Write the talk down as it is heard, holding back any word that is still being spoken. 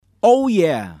Oh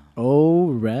yeah.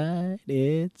 Alright,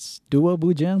 it's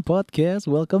Duobudjang Podcast.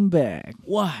 Welcome back.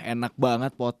 Wah, enak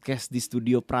banget podcast di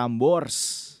studio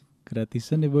Prambors.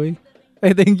 Gratisan ya boy.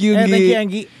 Thank you Thank you Nggi.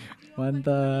 Anggi.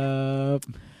 Mantap.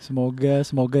 Semoga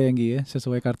ya Nggi ya,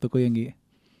 sesuai kartuku ya Nggi.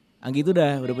 Anggi itu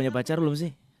udah punya pacar belum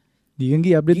sih? Dia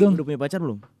Nggi update Anggi dong. udah punya pacar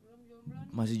belum?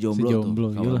 Masih jomblo,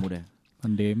 tuh iyalah. kamu udah.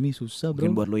 Pandemi susah bro.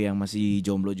 Mungkin buat lo yang masih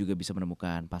jomblo juga bisa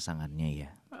menemukan pasangannya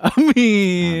ya.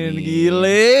 Amin.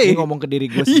 Gile. Ini ngomong ke diri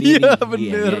gue sendiri. Iya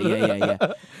bener. Iya.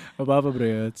 Apa-apa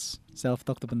bro, self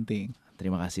talk tuh penting.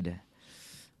 Terima kasih dah.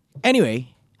 Anyway,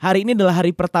 hari ini adalah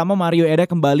hari pertama Mario Eda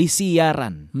kembali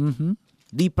siaran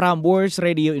di Prambors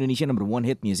Radio Indonesia number 1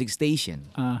 hit music station.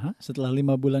 Setelah 5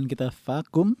 bulan kita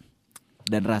vakum.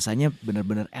 Dan rasanya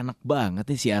bener-bener enak banget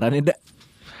nih siarannya dah.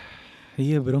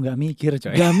 Iya bro, gak mikir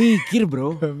coy. Gak mikir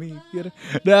bro. Gak mikir.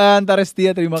 Dan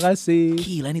Tarestia terima kasih.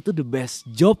 Gila itu the best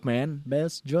job man.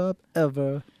 Best job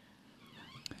ever.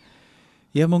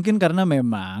 Ya mungkin karena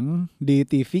memang di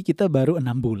TV kita baru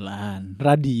 6 bulan.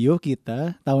 Radio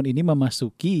kita tahun ini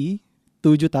memasuki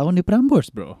 7 tahun di Prambors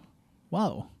bro.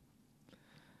 Wow.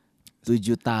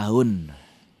 7 tahun.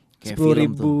 Kayak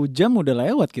 10.000 jam udah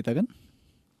lewat kita kan?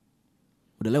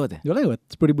 Udah lewat ya? Udah lewat.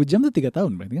 10.000 jam tuh 3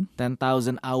 tahun berarti kan?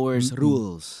 10,000 hours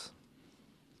rules.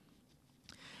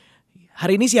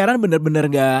 Hari ini siaran bener-bener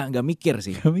gak mikir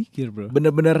sih. Gak mikir bro.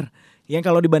 Bener-bener yang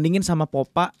kalau dibandingin sama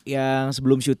Popa yang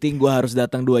sebelum syuting gue harus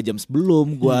datang 2 jam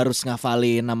sebelum, gue harus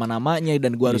ngafalin nama-namanya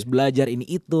dan gue harus belajar ini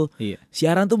itu.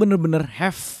 Siaran tuh bener-bener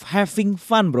having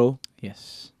fun bro.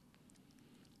 Yes.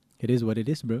 It is what it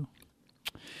is bro.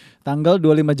 Tanggal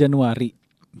 25 Januari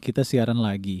kita siaran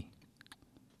lagi.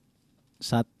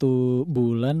 1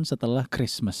 bulan setelah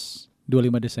Christmas,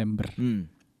 25 Desember.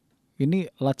 Ini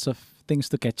lots of things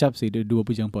to catch up sih di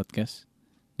Duobudjang Podcast.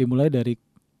 Dimulai dari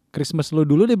Christmas lo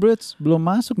dulu deh bro. Belum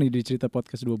masuk nih di cerita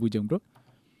podcast Duobudjang bro.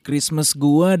 Christmas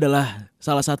gua adalah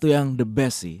salah satu yang the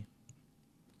best sih.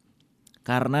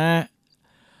 Karena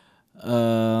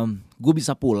gue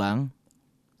bisa pulang.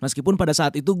 Meskipun pada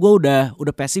saat itu gue udah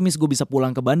pesimis gue bisa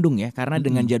pulang ke Bandung ya. Karena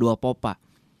dengan jadwal Popa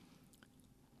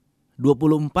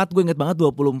 24 gue inget banget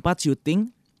 24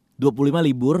 syuting, 25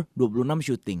 libur,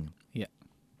 26 syuting.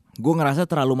 Gue ngerasa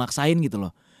terlalu maksain gitu loh.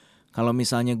 Kalau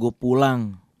misalnya gue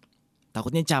pulang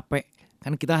takutnya capek.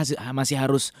 Kan kita masih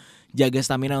harus jaga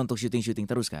stamina untuk syuting-syuting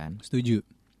terus kan. Setuju.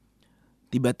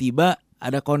 Tiba-tiba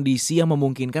ada kondisi yang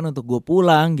memungkinkan untuk gue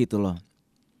pulang gitu loh.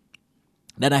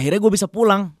 Dan akhirnya gue bisa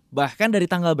pulang. Bahkan dari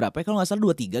tanggal berapa ya, kalau gak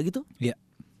salah 23 gitu. Iya.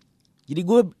 Jadi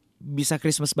gue bisa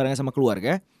Christmas bareng sama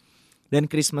keluarga. Dan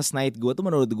Christmas night gue tuh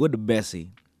menurut gue the best sih.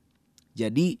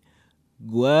 Jadi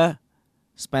gue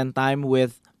spend time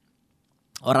with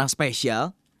orang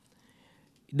spesial.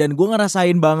 Dan gue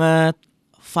ngerasain banget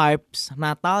vibes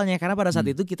Natalnya. Karena pada saat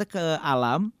itu kita ke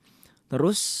alam.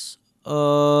 Terus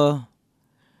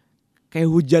kayak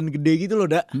hujan gede gitu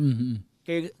loh dak.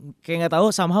 Kayak gak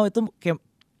tahu somehow itu kayak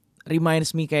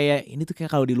reminds me kayak ini tuh kayak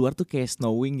kalau di luar tuh kayak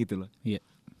snowing gitu loh. Iya.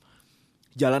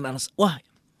 Jalan wah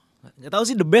nggak tahu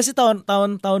sih the best sih tahun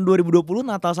 2020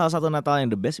 Natal salah satu Natal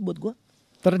yang the best sih buat gue.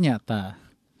 Ternyata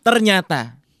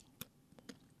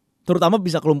terutama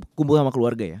bisa kumpul sama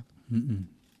keluarga ya.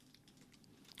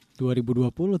 2020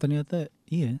 ternyata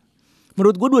iya.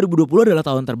 Menurut gue 2020 adalah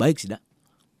tahun terbaik sih dak.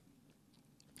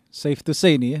 Safe to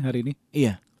say nih ya hari ini.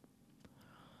 Iya.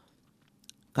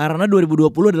 Karena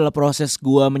 2020 adalah proses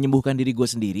gue menyembuhkan diri gue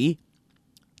sendiri.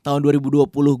 Tahun 2020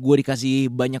 gue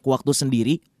dikasih banyak waktu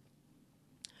sendiri.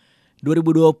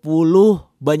 2020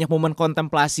 banyak momen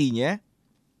kontemplasinya.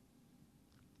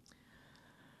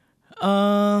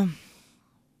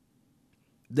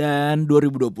 Dan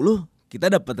 2020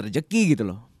 kita dapat rezeki gitu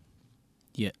loh.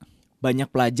 Iya. Banyak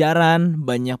pelajaran,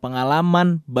 banyak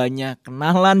pengalaman, banyak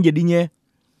kenalan jadinya.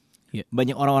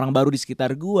 Banyak orang-orang baru di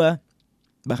sekitar gue.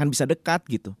 Bahkan bisa dekat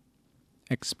gitu.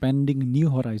 Expanding new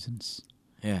horizons.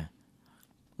 Ya.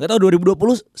 Gak tau 2020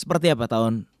 seperti apa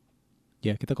tahun?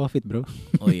 Ya kita COVID bro.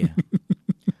 Oh iya.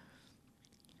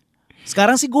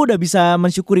 Sekarang sih gue udah bisa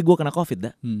mensyukuri gue kena COVID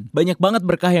dah. Banyak banget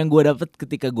berkah yang gue dapet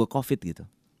ketika gue COVID gitu.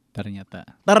 Ternyata.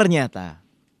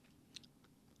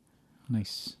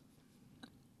 Nice.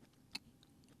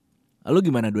 Lalu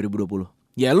gimana 2020?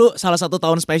 Ya lu salah satu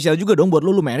tahun spesial juga dong buat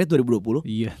lu merit 2020.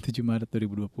 Iya 7 Maret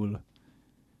 2020.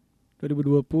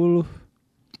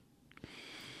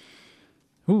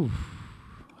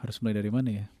 Harus mulai dari mana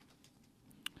ya?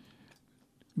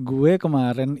 Gue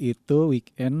kemarin itu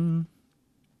weekend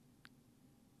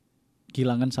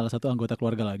kehilangan salah satu anggota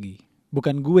keluarga lagi.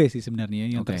 Bukan gue sih sebenarnya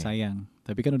yang tersayang,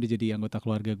 tapi kan udah jadi anggota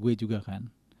keluarga gue juga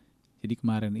kan. Jadi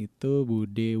kemarin itu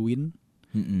Bude Win,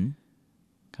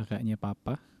 kakaknya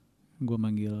papa, gue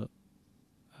manggil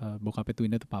bokapnya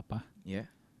Twinda tuh papa. Ya.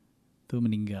 Tuh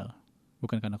meninggal.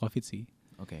 Bukan karena COVID sih.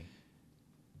 Oke.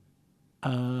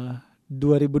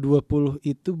 2020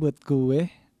 itu buat gue,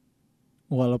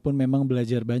 walaupun memang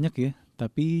belajar banyak ya,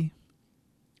 tapi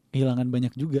kehilangan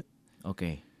banyak juga.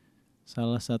 Oke.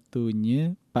 Salah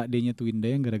satunya Pak D-nya Twinda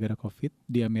yang gara-gara COVID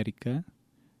di Amerika,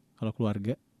 kalau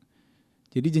keluarga.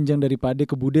 Jadi jenjang dari Pak D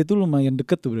ke Bude tuh lumayan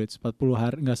deket tuh bro, 40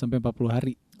 hari, nggak sampai 40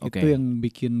 hari. Oke. Itu yang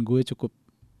bikin gue cukup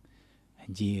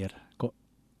anjir, kok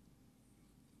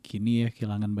gini ya,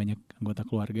 kehilangan banyak anggota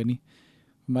keluarga nih.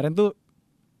 Kemarin tuh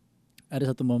ada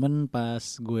satu momen pas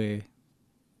gue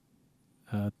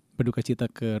berduka cita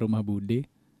ke rumah Bude,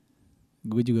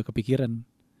 gue juga kepikiran,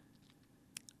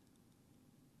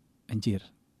 anjir,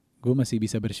 gue masih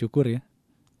bisa bersyukur ya.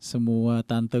 Semua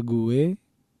tante gue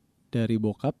dari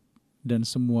bokap dan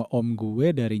semua om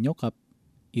gue dari nyokap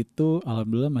itu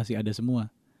alhamdulillah masih ada semua.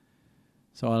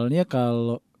 Soalnya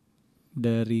kalau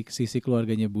dari sisi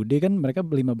keluarganya Bude kan mereka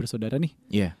 5 bersaudara nih.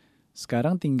 Iya.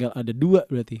 Sekarang tinggal ada 2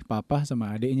 berarti, papa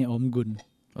sama adiknya Om Gun.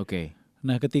 Oke.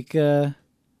 Nah ketika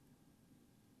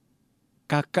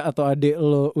kakak atau adik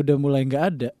lo udah mulai nggak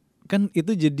ada, kan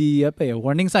itu jadi apa ya,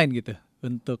 warning sign gitu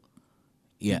untuk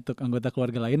anggota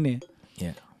keluarga lainnya.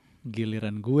 Iya.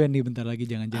 Giliran gue nih bentar lagi,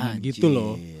 jangan-jangan gitu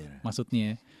loh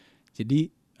maksudnya. Jadi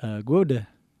gue udah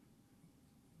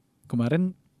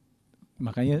kemarin,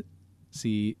 makanya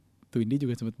si Twindy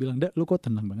juga sempat bilang, "Dak, lu kok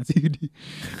tenang banget sih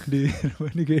di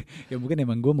rumah ini?" Kayak, ya mungkin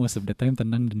emang gue most of the time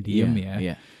tenang dan diem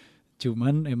ya.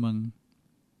 Cuman emang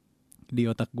di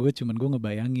otak gue gue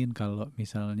ngebayangin kalau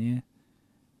misalnya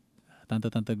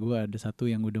tante-tante gue ada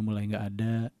satu yang udah mulai nggak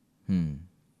ada.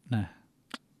 Nah,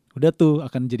 udah tuh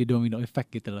akan jadi domino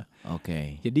effect gitu loh.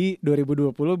 Oke. Jadi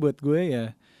 2020 buat gue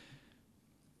ya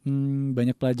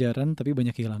banyak pelajaran tapi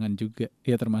banyak kehilangan juga.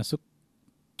 Ya termasuk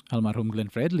almarhum Glenn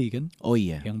Fredly kan. Oh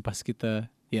iya. Yang pas kita,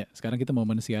 ya sekarang kita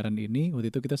momen siaran ini, waktu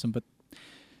itu kita sempet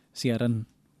siaran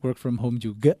work from home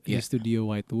juga di studio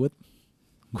Whitewood.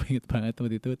 Gue inget banget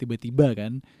waktu itu tiba-tiba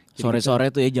kan.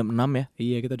 Sore-sore tuh ya jam 6 ya.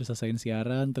 Iya, kita udah selesaiin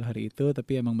siaran untuk hari itu,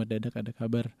 tapi emang mendadak ada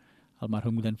kabar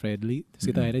almarhum Glenn Fredly. Terus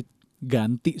kita akhirnya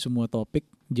ganti semua topik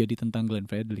jadi tentang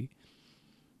Glenn Fredly.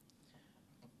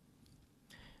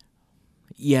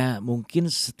 Ya mungkin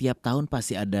setiap tahun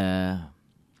pasti ada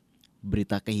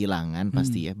berita kehilangan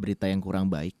pasti ya, berita yang kurang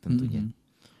baik tentunya.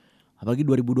 Apalagi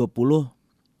 2020,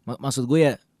 maksud gue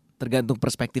ya tergantung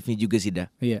perspektifnya juga sih dah.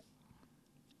 Iya.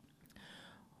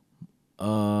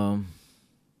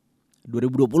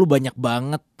 2020 banyak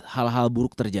banget hal-hal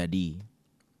buruk terjadi.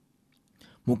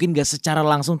 Mungkin gak secara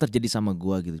langsung terjadi sama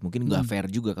gue gitu. Mungkin gak fair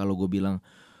juga kalau gue bilang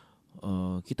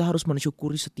kita harus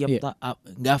mensyukuri setiap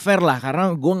gak fair lah, karena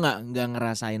gue gak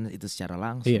ngerasain itu secara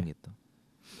langsung gitu.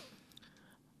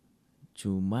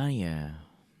 Cuma ya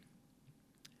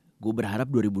gue berharap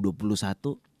 2021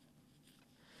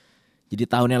 jadi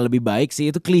tahun yang lebih baik sih.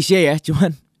 Itu klise ya,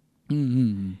 cuman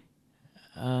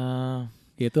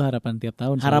ya itu harapan tiap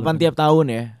tahun. Harapan tiap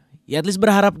tahun ya. Ya at least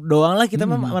berharap doang lah, kita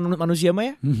manusia mah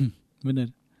ya.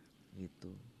 Bener. Gitu.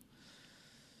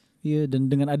 Iya, dan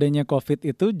dengan adanya COVID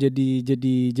itu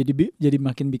jadi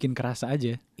makin bikin kerasa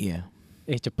aja. Iya.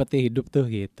 Cepet ya hidup tuh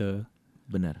gitu.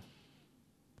 Benar.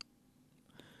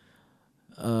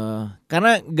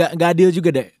 Karena gak adil juga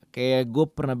deh. Kayak gue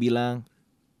pernah bilang,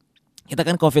 kita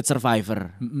kan COVID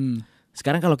survivor.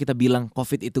 Sekarang kalau kita bilang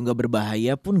COVID itu gak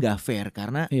berbahaya pun gak fair,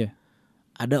 karena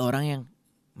ada orang yang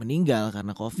meninggal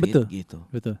karena COVID. Gitu.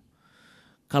 Betul.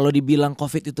 Kalau dibilang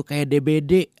COVID itu kayak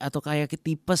DBD atau kayak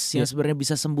tipes yang sebenarnya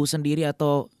bisa sembuh sendiri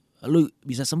atau lu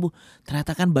bisa sembuh,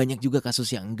 ternyata kan banyak juga kasus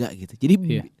yang enggak gitu.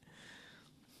 Jadi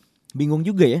bingung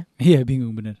juga ya. Iya,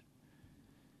 bingung bener.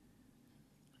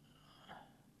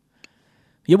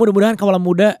 Ya mudah-mudahan kaula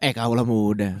muda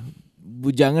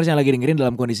bujangers yang lagi dengerin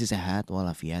dalam kondisi sehat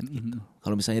walafiat gitu.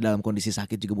 Kalau misalnya dalam kondisi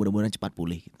sakit juga mudah-mudahan cepat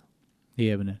pulih gitu.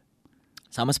 Iya benar.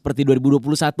 Sama seperti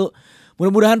 2021,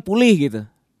 mudah-mudahan pulih gitu.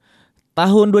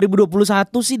 Tahun 2021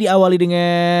 sih diawali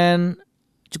dengan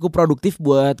cukup produktif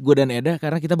buat gue dan Eda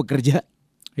karena kita bekerja.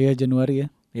 Iya, Januari ya.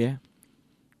 Iya.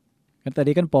 Kan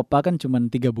tadi kan Popa kan cuma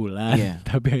 3 bulan,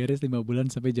 tapi akhirnya 5 bulan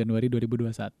sampai Januari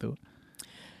 2021.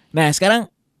 Nah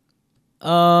sekarang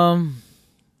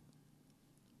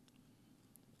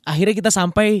akhirnya kita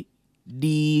sampai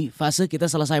di fase kita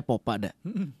selesai Popa dah.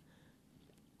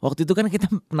 Waktu itu kan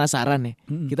kita penasaran ya,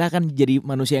 kita akan jadi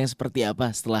manusia yang seperti apa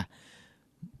setelah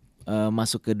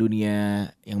masuk ke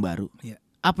dunia yang baru.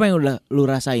 Apa yang udah lu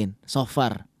rasain so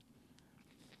far?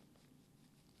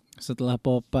 Setelah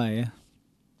Popa ya,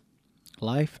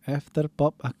 Life After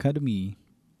Pop Academy.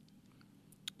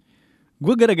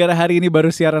 Gue gara-gara hari ini baru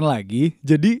siaran lagi,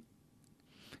 jadi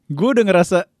gue udah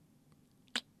ngerasa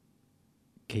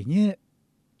kayaknya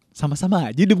sama-sama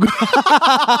aja hidup gue.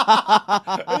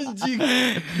 Anjing.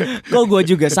 Kok gue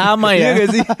juga sama ya? Iya gak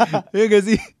sih? Iya gak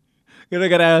sih?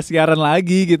 Gara-gara siaran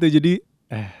lagi gitu, jadi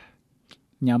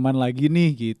nyaman lagi nih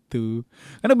gitu.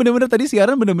 Karena bener-bener tadi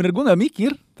siaran bener-bener gue gak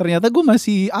mikir. Ternyata gue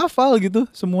masih hafal gitu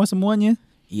semua-semuanya.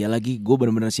 Iya lagi, gue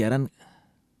bener-bener siaran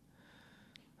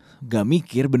gak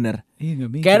mikir bener. Iya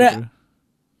gak mikir. Kayak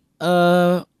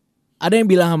ada yang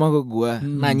bilang sama gue,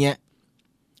 nanya,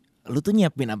 lu tuh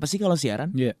nyiapin apa sih kalau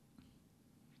siaran? Iya.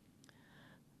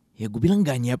 Ya gue bilang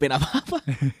gak nyiapin apa-apa.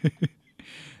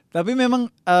 Tapi memang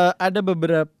ada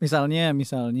beberapa, misalnya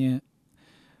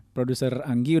produser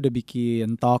Anggi udah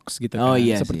bikin talks gitu kan.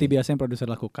 Iya seperti sih. biasa yang produser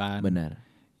lakukan. Benar.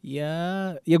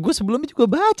 Ya gue sebelumnya juga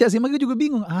baca sih, makanya juga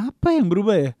bingung apa yang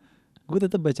berubah ya. Gue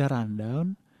tetap baca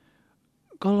rundown.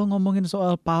 Kalau ngomongin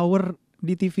soal power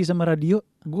di TV sama radio,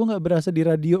 gue nggak berasa di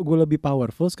radio gue lebih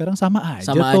powerful. Sekarang sama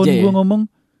aja tone gue ngomong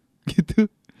gitu.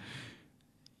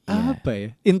 Yeah. Apa ya?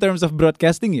 In terms of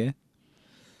broadcasting ya.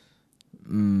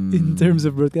 In terms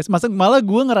of broadcast, malah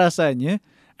gue ngerasanya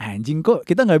anjing kok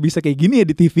kita nggak bisa kayak gini ya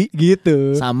di TV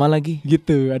gitu. Sama lagi.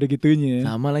 Gitu, ada gitunya.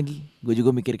 Sama lagi. Gue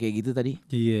juga mikir kayak gitu tadi.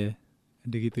 Iya,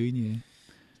 ada gitunya.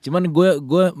 Cuman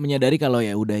gue menyadari kalau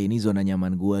ya udah ini zona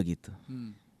nyaman gue gitu.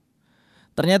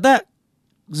 Ternyata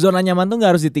zona nyaman tuh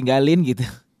nggak harus ditinggalin gitu.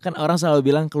 Kan orang selalu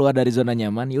bilang keluar dari zona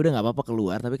nyaman, ya udah nggak apa-apa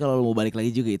keluar. Tapi kalau lo mau balik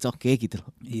lagi juga it's okay gitu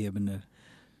loh. Iya benar.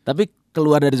 Tapi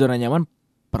keluar dari zona nyaman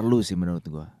perlu sih menurut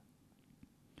gue.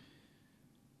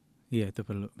 Iya itu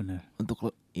perlu, benar.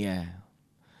 Untuk ya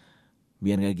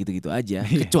biar gak gitu-gitu aja.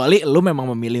 Kecuali lu memang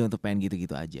memilih untuk pengen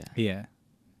gitu-gitu aja. Iya.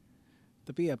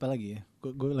 Tapi apa lagi ya?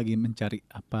 Gue lagi mencari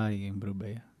apa yang berubah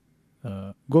ya.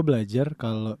 Gue belajar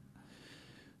kalau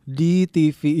di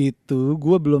TV itu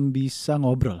gue belum bisa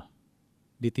ngobrol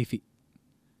di TV.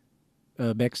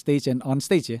 Backstage and on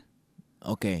stage ya.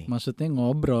 Oke. Maksudnya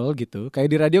ngobrol gitu. Kayak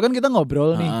di radio kan kita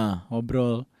ngobrol nih.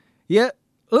 Ngobrol. Ya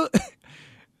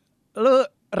lu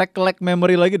recollect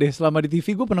memory lagi deh. Selama di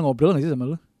TV gue pernah ngobrol gak sih sama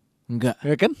lu? Enggak.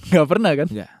 Ya kan? Gak pernah kan?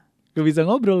 Enggak. Gak bisa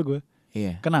ngobrol gue.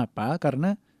 Iya. Kenapa?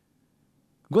 Karena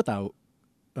gue tahu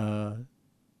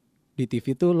di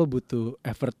TV tuh lo butuh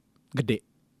effort gede.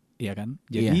 Iya kan?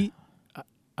 Jadi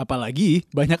apalagi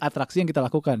banyak atraksi yang kita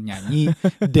lakukan. Nyanyi,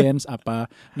 dance, apa.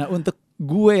 Nah untuk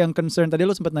gue yang concern, tadi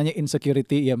lo sempat nanya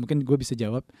insecurity. Ya mungkin gue bisa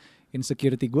jawab.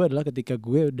 Insecurity gue adalah ketika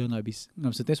gue udah gak bisa,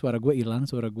 maksudnya suara gue hilang,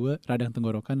 suara gue radang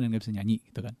tenggorokan dan gak bisa nyanyi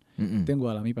gitu kan. Itu yang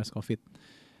gue alami pas COVID.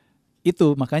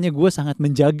 Itu makanya gue sangat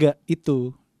menjaga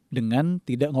itu dengan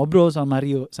tidak ngobrol sama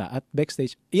Mario saat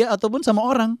backstage. Iya ataupun sama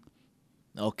orang.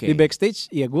 Oke. Di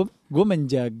backstage ya gue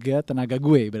menjaga tenaga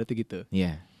gue berarti gitu.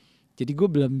 Iya. Jadi gue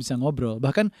belum bisa ngobrol.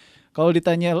 Bahkan kalau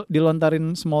ditanya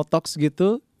dilontarin small talks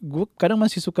gitu, gue kadang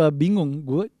masih suka bingung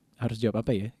gue harus jawab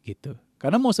apa ya gitu.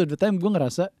 Karena most of the time gue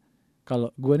ngerasa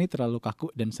kalau gue nih terlalu kaku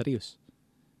dan serius.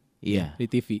 Iya. Di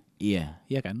TV. Iya.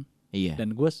 Iya kan? Iya.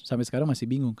 Dan gue sampai sekarang masih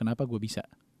bingung kenapa gue bisa.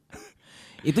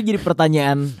 Itu jadi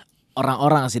pertanyaan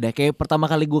orang-orang sih dah. Kayak pertama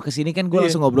kali gue kesini kan gue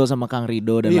langsung ngobrol sama Kang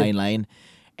Rido dan lain-lain.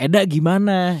 Eda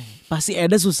gimana? Pasti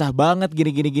Eda susah banget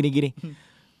gini.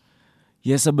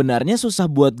 Ya sebenarnya susah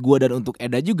buat gue dan untuk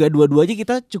Eda juga. Dua-duanya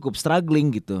kita cukup struggling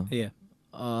gitu. Iya.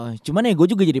 Cuman ya gue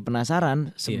juga jadi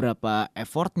penasaran seberapa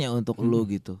effortnya untuk lu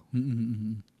gitu.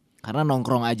 Karena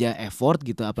nongkrong aja effort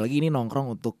gitu. Apalagi ini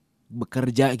nongkrong untuk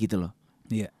bekerja gitu loh.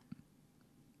 Iya.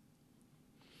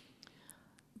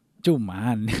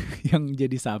 Cuman yang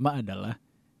jadi sama adalah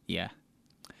ya.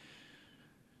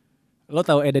 Lo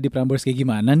tahu Eda di Prambors kayak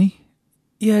gimana nih?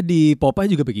 Ya di Popeye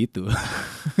juga begitu.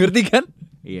 Ngerti kan?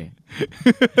 Iya.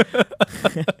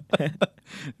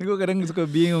 Gue kadang suka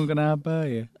bingung kenapa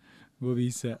ya gue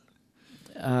bisa.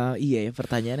 Iya ya,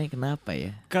 pertanyaannya kenapa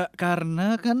ya?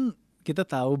 Karena kan kita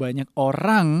tahu banyak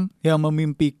orang yang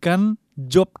memimpikan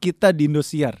job kita di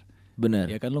Indosiar. Bener.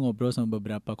 Ya kan lo ngobrol sama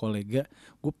beberapa kolega,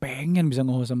 gue pengen bisa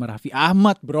ngobrol sama Raffi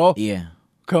Ahmad bro. Iya.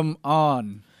 Come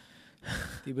on.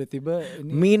 Tiba-tiba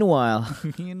ini. Meanwhile.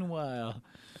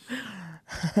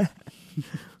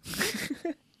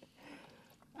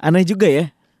 Aneh juga ya.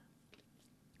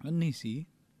 Aneh sih.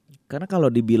 Karena kalau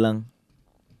dibilang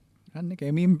Aneh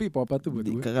kayak mimpi Papa tuh buat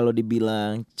gue. Kalau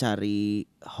dibilang cari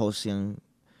host yang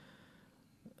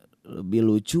lebih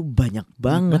lucu banyak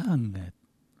banget.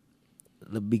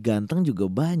 Lebih ganteng juga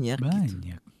banyak. Gitu.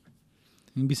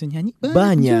 Yang bisa nyanyi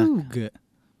banyak juga.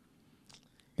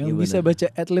 Yang bisa baca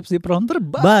adlibs di prompter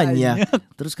banyak.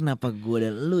 Terus kenapa gue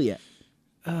dan lu ya?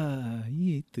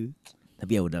 Iya itu.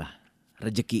 Tapi ya udahlah,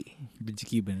 rezeki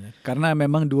bener. Karena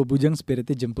memang dua bujang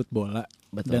spiritnya jemput bola.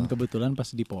 Betul. Dan kebetulan pas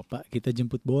di Popa kita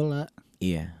jemput bola.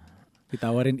 Iya.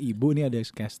 Ditawarin ibu nih ada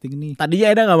casting nih. Tadinya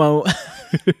Eda gak mau.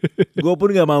 Gue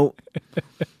pun gak mau.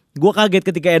 Gue kaget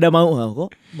ketika Eda mau.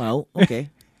 Kok mau? Oke.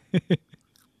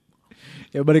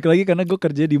 Ya balik lagi karena gue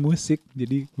kerja di musik,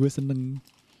 jadi gue seneng.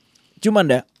 Cuman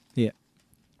dah, Iya.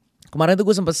 kemarin tuh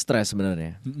gue sempet stres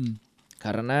sebenarnya. Mm-mm.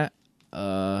 Karena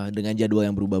dengan jadwal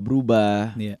yang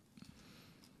berubah-berubah, Iya.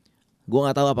 gue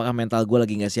nggak tahu apakah mental gue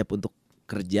lagi nggak siap untuk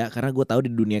kerja. Karena gue tahu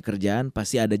di dunia kerjaan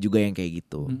pasti ada juga yang kayak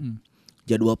gitu. Mm-mm.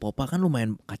 Jadwal Popa kan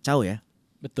lumayan kacau ya.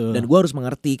 Betul. Dan gue harus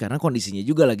mengerti karena kondisinya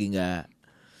juga lagi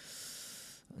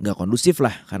nggak kondusif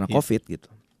lah karena Iya. COVID gitu.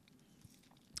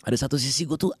 Ada satu sisi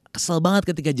gue tuh kesel banget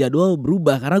ketika jadwal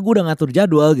berubah karena gue udah ngatur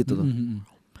jadwal gitu loh. Mm-mm.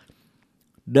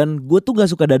 Dan gue tuh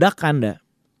gak suka dadakan dah.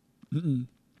 Mm-mm.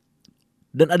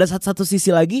 Dan ada satu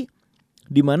sisi lagi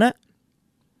di mana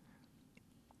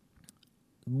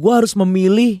gue harus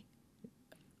memilih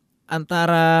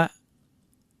antara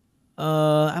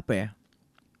apa ya,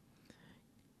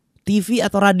 TV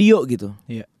atau radio gitu.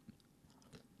 Iya.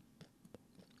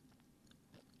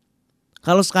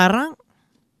 Kalau sekarang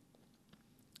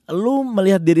lu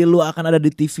melihat diri lu akan ada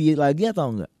di TV lagi atau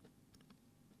enggak?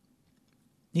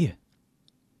 Iya.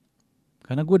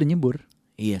 Karena gue udah nyebur.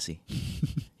 Iya sih.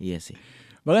 Iya sih.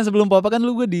 Bahkan sebelum Papa kan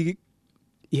lu gue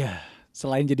ya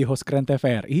selain jadi host keren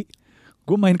TVRI,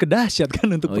 gue main ke dahsyat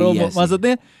kan untuk Oh, promo. iya sih.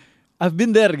 Maksudnya I've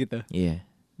been there gitu. Iya.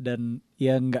 Dan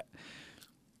ya nggak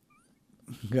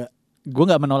gue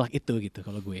nggak menolak itu gitu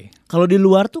kalau gue. Kalau di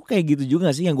luar tuh kayak gitu juga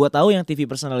gak sih? Yang gue tahu yang TV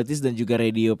personalities dan juga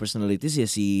radio personalities ya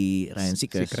si Ryan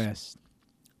Seacrest. Seacrest.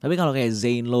 Tapi kalau kayak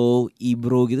Zane Lowe,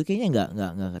 Ibro gitu kayaknya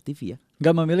nggak ke TV ya.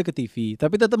 Nggak memilih ke TV,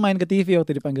 tapi tetap main ke TV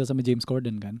waktu dipanggil sama James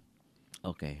Corden kan.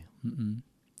 Oke. Mm-mm.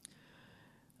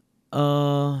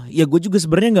 Ya gue juga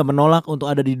sebenarnya nggak menolak untuk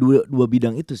ada di dua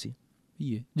bidang itu sih.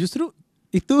 Iya, justru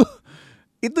itu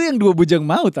yang dua bujang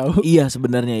mau tahu. Iya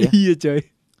sebenarnya ya. Iya coy.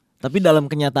 Tapi dalam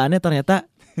kenyataannya ternyata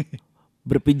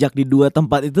berpijak di dua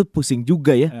tempat itu pusing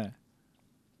juga ya.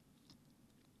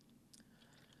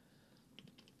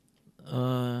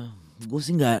 Gue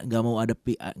sih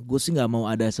nggak mau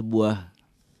ada sebuah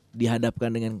dihadapkan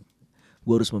dengan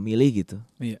gue harus memilih gitu.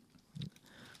 Iya.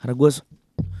 Karena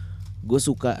gue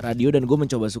suka radio dan gue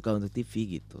mencoba suka untuk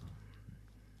TV gitu.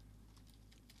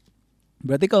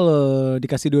 Berarti kalau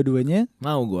dikasih dua-duanya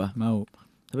Mau gue. mau.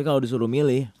 Tapi kalau disuruh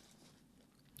milih,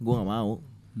 gue nggak mau.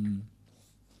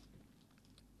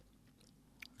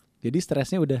 Jadi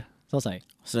stresnya udah selesai.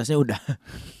 Stresnya udah.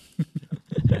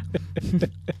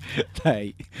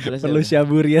 Tai. Stresnya Perlu udah.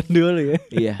 syaburian dulu ya.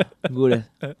 Iya, gue udah.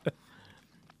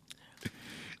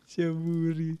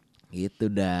 Syaburi. Gitu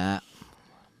dah.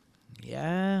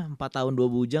 Ya 4 tahun 2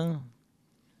 bujang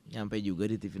nyampe juga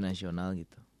di TV nasional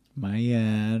gitu.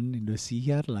 Lumayan,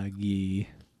 Indosiar lagi.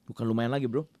 Bukan lumayan lagi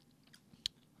bro.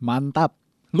 Mantap,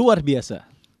 luar biasa.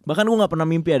 Bahkan gue nggak pernah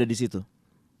mimpi ada di situ.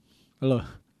 Loh,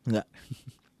 Nggak.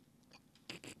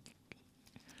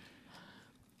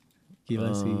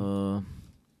 gila sih.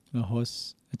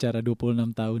 Nge-host acara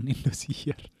 26 tahun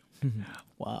Indosiar.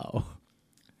 Wow.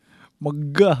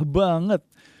 Megah banget.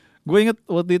 Gue inget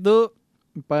waktu itu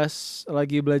pas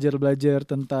lagi belajar-belajar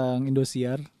tentang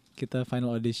Indosiar, kita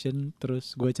final audition,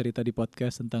 terus gue cerita di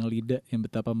podcast tentang Lida yang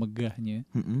betapa megahnya.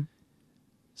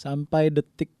 Sampai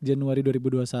detik Januari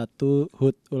 2021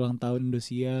 HUT ulang tahun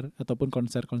Indosiar ataupun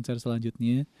konser-konser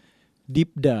selanjutnya,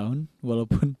 deep down,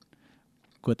 walaupun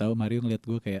gue tahu Mario ngeliat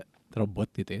gue kayak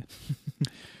robot gitu ya,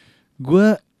 gue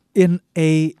in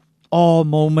a awe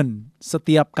moment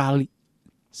setiap kali,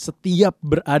 setiap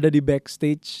berada di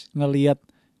backstage ngeliat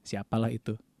siapalah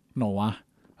itu, Noah,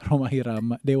 Roma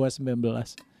Irama, Dewa 19,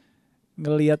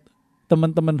 ngeliat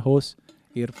teman-teman host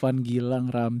Irfan, Gilang,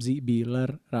 Ramzi,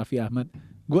 Bilar, Raffi Ahmad,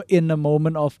 gue in a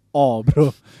moment of awe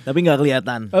bro. Tapi nggak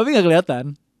kelihatan. Tapi nggak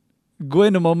kelihatan.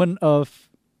 Gue in a moment of,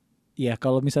 ya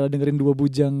kalau misalnya dengerin Dua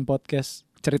Bujang podcast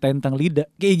ceritain tentang Lida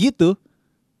kayak gitu.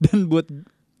 Dan buat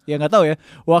ya nggak tahu ya,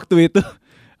 waktu itu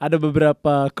ada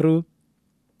beberapa kru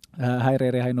Hai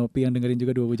Rere, Hai Nopi yang dengerin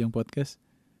juga Dua Bujang podcast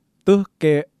tuh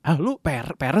kayak, lu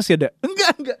peres ya dak?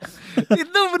 Enggak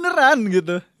itu beneran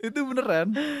gitu, itu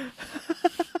beneran.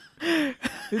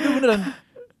 Itu beneran.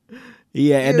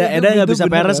 Iya, Eda nggak bisa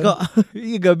peres kok.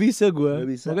 Iya nggak bisa gue.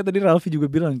 Makanya tadi Ralfi juga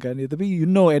bilang kan, ya tapi you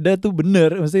know Eda tuh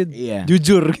bener, maksudnya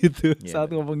jujur gitu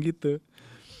saat ngomong gitu.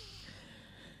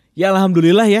 Ya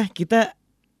alhamdulillah ya kita,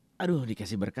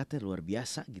 dikasih berkatnya luar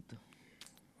biasa gitu.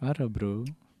 Parah bro.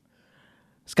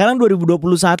 Sekarang 2021,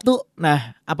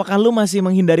 nah apakah lu masih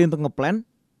menghindari untuk ngeplan?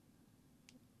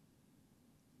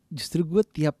 Justru gue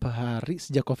tiap hari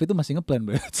sejak COVID itu masih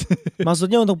ngeplan banget.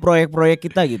 Maksudnya untuk proyek-proyek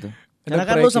kita gitu. Karena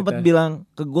kan lu sempat bilang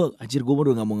ke gue, anjir gue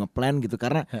udah gak mau ngeplan gitu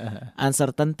karena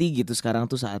uncertainty gitu sekarang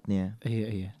tuh saatnya.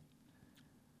 Iya.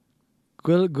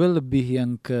 Gue lebih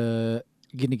yang ke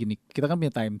gini. Kita kan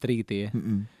punya time tree gitu ya.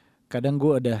 Kadang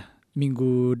gue udah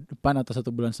minggu depan atau 1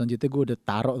 bulan selanjutnya gue udah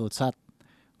taruh tuh saat.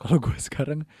 Kalau gue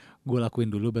sekarang gue lakuin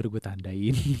dulu baru gue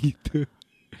tandain gitu.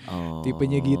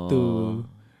 Tipenya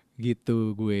gitu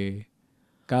gue.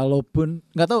 Kalaupun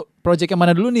nggak tahu project yang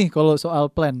mana dulu nih kalau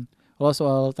soal plan, kalau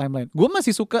soal timeline. Gue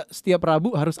masih suka setiap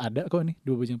Rabu harus ada kok nih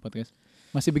Duobudjang podcast.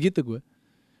 Masih begitu gue.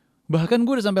 Bahkan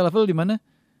gue udah sampai level di mana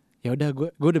ya udah gue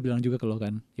udah bilang juga ke lo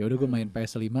kan. Ya udah gue main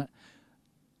PS5.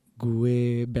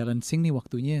 Gue balancing nih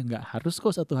waktunya, nggak harus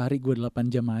kok 1 hari gue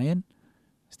 8 jam main.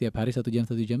 Setiap hari 1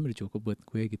 jam udah cukup buat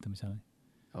gue gitu misalnya.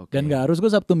 Dan nggak harus gue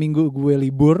Sabtu Minggu gue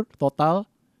libur total.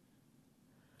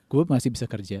 Gue masih bisa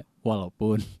kerja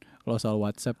walaupun kalau soal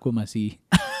WhatsApp gue masih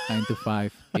 9 to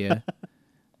 5 ya.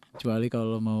 Kecuali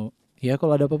kalau mau ya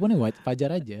kalau ada apapun ya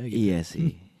fajar aja gitu. Iya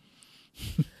sih.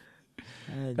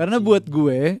 Karena buat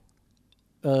gue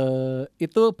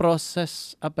itu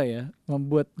proses apa ya,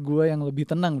 membuat gue yang lebih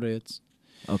tenang, bro.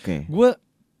 Gue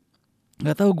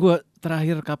nggak tahu gue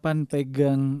terakhir kapan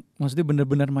pegang, maksudnya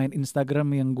benar-benar main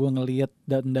Instagram yang gue ngelihat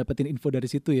dan dapetin info dari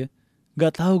situ ya.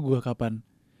 Nggak tahu gue kapan.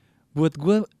 Buat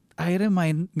gue akhirnya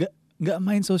nggak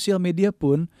main sosial media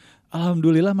pun,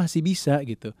 alhamdulillah masih bisa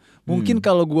gitu. Mungkin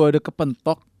kalau gue udah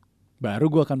kepentok, baru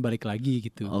gue akan balik lagi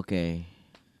gitu.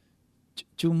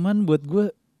 Cuman buat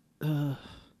gue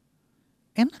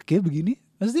enak ya begini,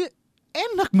 maksudnya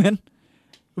enak men,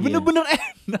 bener-bener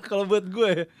enak kalau buat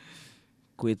gue.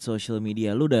 Quit social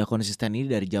media, lu udah konsisten ini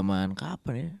dari zaman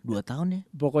kapan ya? 2 tahun ya?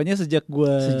 Pokoknya sejak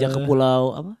ke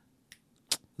pulau apa?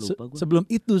 Lupa gue. Sebelum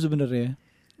itu sebenarnya,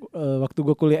 waktu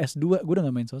gue kuliah S2, gue udah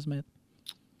gak main sosmed.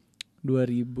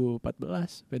 2014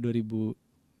 sampai 2000.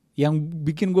 Yang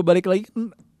bikin gue balik lagi kan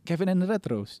Kevin and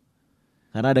Retros.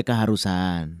 Karena ada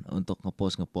keharusan untuk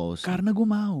ngepost. Karena gue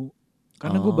mau.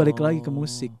 Karena gue balik lagi ke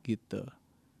musik gitu.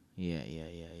 Iya.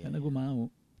 Karena gue mau.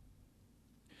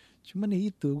 Cuman ya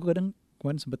itu, gue kadang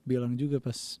kemarin sempat bilang juga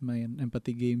pas main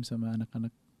empathy game sama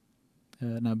anak-anak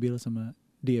Nabil sama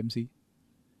DMC.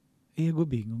 Iya gue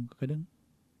bingung. Kadang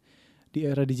di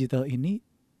era digital ini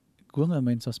gue gak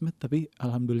main sosmed tapi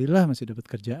alhamdulillah masih dapat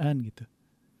kerjaan gitu.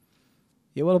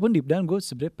 Ya walaupun deep down gue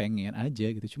sebenarnya pengen aja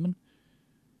gitu. Cuman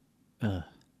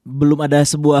belum ada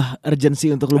sebuah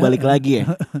urgensi untuk lu balik lagi ya.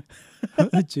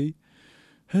 Cuy.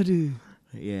 Aduh.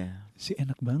 Iya. Si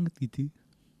enak banget gitu.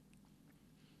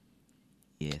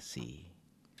 Iya sih.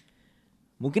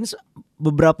 Mungkin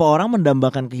beberapa orang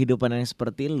mendambakan kehidupan yang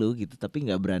seperti lu gitu, tapi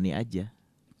nggak berani aja.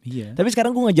 Iya. Tapi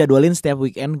sekarang gue ngejadwalin setiap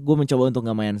weekend gue mencoba untuk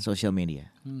nggak main sosial media.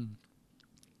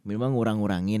 Memang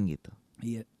ngurang-ngurangin gitu.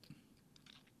 Iya.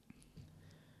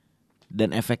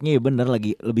 Dan efeknya ya bener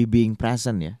lagi lebih being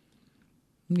present ya.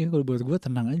 Iya, kalau buat gue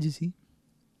tenang aja sih.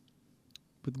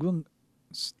 Buat gue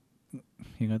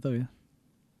ya nggak tahu ya.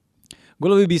 Gue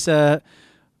lebih bisa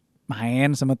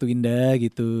main sama Twinda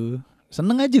gitu.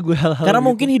 Seneng aja gue hal-hal karena gitu.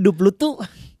 Mungkin hidup lu tuh,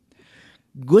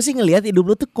 gue sih ngelihat hidup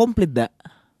lu tuh komplit dah.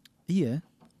 Iya.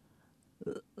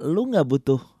 Lu gak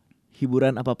butuh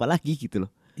hiburan apa-apa lagi gitu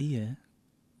loh. Iya.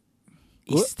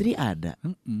 Istri ada.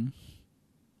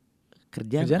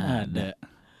 Kerjaan ada.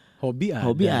 Hobi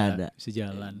ada. Bisa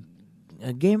jalan.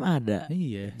 Game ada.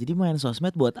 Iya. Jadi main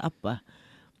sosmed buat apa?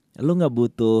 Lu gak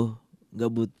butuh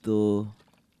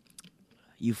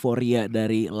euforia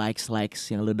dari likes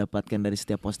yang lu dapatkan dari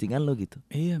setiap postingan lu gitu.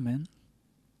 Iya man.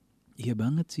 Iya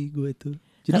banget sih gue itu.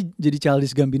 Jadi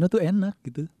Childish Gambino tuh enak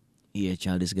gitu. Iya,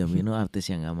 Childish Gambino artis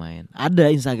yang gak main.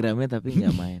 Ada Instagramnya tapi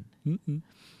gak main.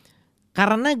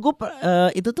 Karena gue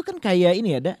itu tuh kan kayak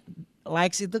ini ada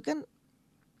likes itu kan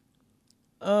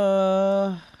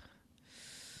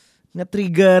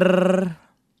nge-trigger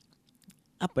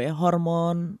apa ya,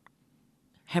 hormon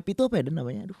happy itu apa ya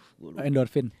namanya? Aduh,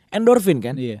 endorfin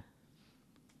kan? Iya.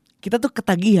 Kita tuh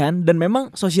ketagihan dan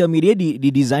memang sosial media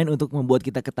didesain untuk membuat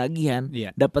kita ketagihan.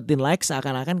 Iya. Dapetin likes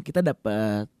seakan-akan kita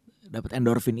dapat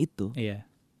endorfin itu. Iya.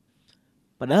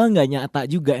 Padahal nggak nyata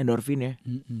juga endorfinnya.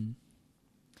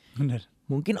 Bener.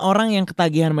 Mungkin orang yang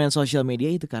ketagihan main sosial media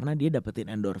itu karena dia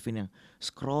dapetin endorfin yang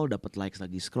scroll dapat likes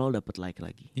lagi, scroll dapat like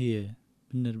lagi. Iya,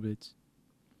 bener bitch.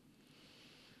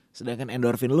 Sedangkan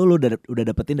endorfin lu udah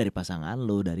dapetin dari pasangan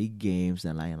lu, dari games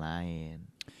dan lain-lain.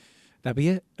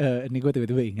 Tapi ya, ini gue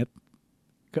tiba-tiba ingat,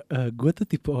 gue tuh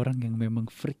tipe orang yang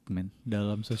memang freak man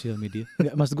dalam sosial media.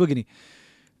 Nggak, maksud gue gini,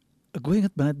 gue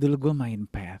ingat banget dulu gue main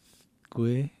Path,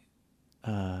 gue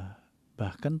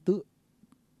bahkan tuh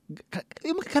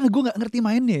karena gue nggak ngerti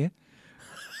mainnya ya,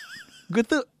 gue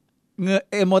tuh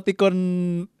nge-emoticon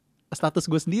status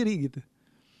gue sendiri gitu.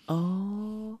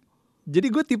 Oh, Jadi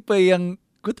gue tipe yang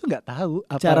gue tuh nggak tahu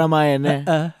apa cara mainnya.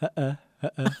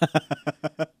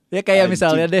 Ya kayak Anjing.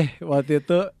 misalnya deh waktu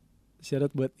itu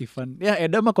syarat buat Ivan. Ya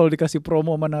Eda mah kalau dikasih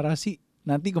promo sama narasi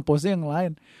nanti ngepostnya yang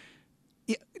lain.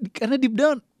 Ya karena deep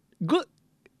down gue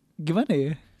gimana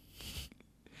ya?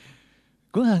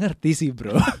 Gue gak ngerti sih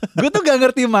bro. Gue tuh gak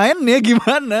ngerti mainnya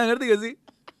gimana, ngerti gak sih?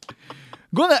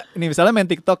 Gue gak, nih misalnya main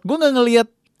TikTok, gue gak ngelihat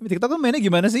TikTok tuh mainnya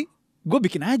gimana sih? Gue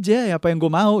bikin aja apa yang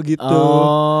gue mau gitu.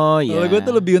 Oh ya. Kalau gue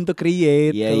tuh lebih untuk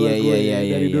create Iya, kalau iya, gue iya,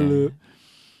 iya, dari iya. dulu.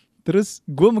 Terus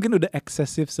gue mungkin udah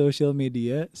excessive social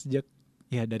media sejak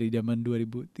ya dari zaman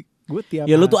 2000. Gue tiap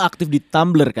Ya lu hari tuh aktif di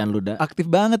Tumblr kan lu dah. aktif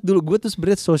banget dulu. Gue tuh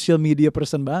sebenarnya social media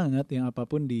person banget yang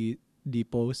apapun di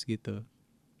post gitu.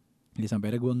 Jadi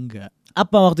sampai akhirnya gue enggak.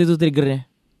 Apa waktu itu triggernya?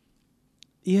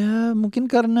 Ya mungkin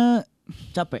karena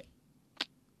Capek.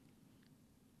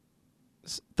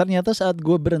 ternyata saat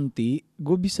gue berhenti,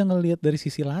 gue bisa ngelihat dari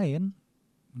sisi lain.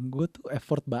 Gue tuh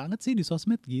effort banget sih di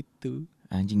sosmed gitu.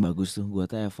 Anjing bagus tuh, gua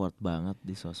tuh effort banget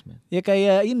di sosmed. Ya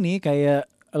kayak ini,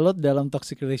 kayak lo dalam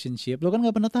toxic relationship, lo kan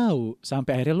nggak pernah tahu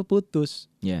sampai akhirnya lo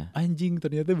putus. Ya. Anjing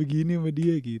ternyata begini sama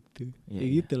dia gitu. Iya, Ya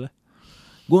iya. gitulah.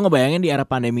 Gue ngebayangin di era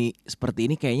pandemi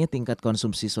seperti ini kayaknya tingkat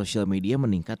konsumsi sosial media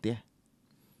meningkat ya.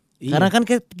 Iya. Karena kan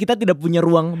kita tidak punya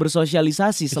ruang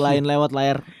bersosialisasi selain lewat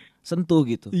layar sentuh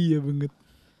gitu. Iya banget.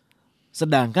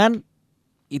 Sedangkan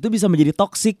itu bisa menjadi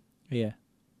toksik. Iya.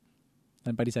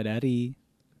 Tanpa disadari.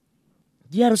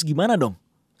 Dia harus gimana dong?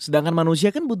 Sedangkan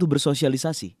manusia kan butuh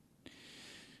bersosialisasi.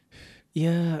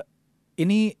 Ya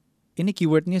ini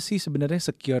keywordnya sih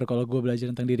sebenarnya secure kalau gue belajar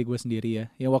tentang diri gue sendiri ya.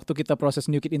 Ya waktu kita proses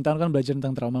New Kid in Town kan belajar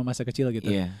tentang trauma masa kecil gitu.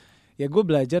 Iya. Ya gue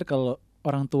belajar kalau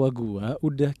orang tua gue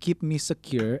udah keep me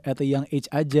secure at a young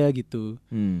age aja gitu.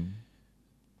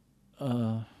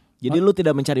 Jadi lu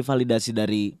tidak mencari validasi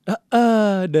dari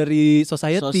Dari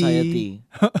society.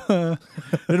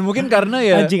 Dan mungkin karena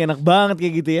ya Anjing enak banget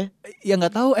kayak gitu ya. ya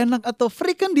nggak tahu enak atau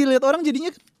freak kan dilihat orang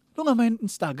jadinya lu nggak main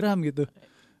Instagram gitu.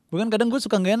 Bukan kadang gue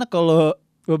suka nggak enak kalau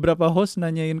beberapa host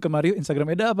nanyain ke Mario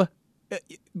Instagram Eda apa.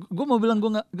 Gue mau bilang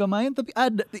gue nggak main tapi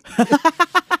ada.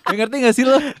 Ya, ngerti nggak sih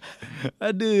lo?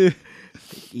 Aduh.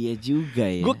 Iya juga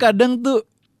ya. Gue kadang tuh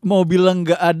mau bilang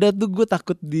nggak ada tuh gue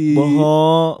takut di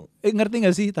bohong, ngerti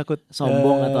nggak sih takut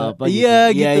sombong atau apa gitu. Iya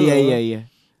gitu. Iya.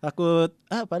 Takut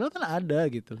padahal kan ada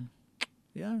gitu.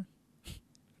 Ya.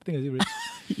 Ngerti gak sih bro?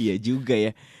 Iya juga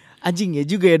ya. Anjing ya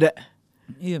juga ya dak.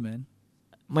 Iya men.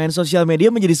 Main sosial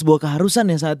media menjadi sebuah keharusan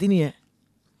ya saat ini ya.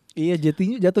 Iya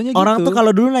jatuhnya Orang gitu. tuh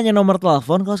kalau dulu nanya nomor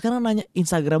telepon, kalau sekarang nanya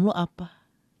Instagram lo apa?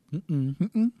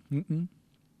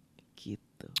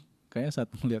 Gitu. Kayaknya saat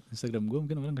melihat Instagram gue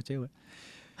mungkin orang kecewa.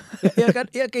 ya kan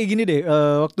ya kayak gini deh.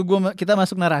 Waktu kita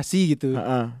masuk narasi gitu,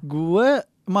 gue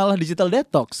malah digital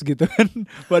detox gitu kan.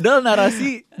 Padahal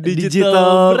narasi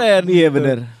digital brand. Iya gitu.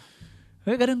 benar.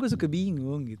 Kadang gue suka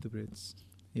bingung gitu, bro.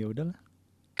 Ya udahlah.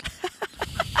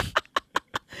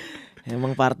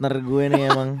 Emang partner gue nih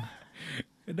emang.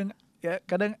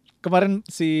 Kadang kemarin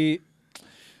si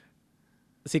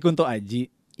Kunto Aji.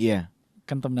 Iya.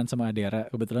 Kan temenan sama Adera.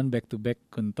 Kebetulan back to back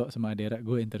Kunto sama Adera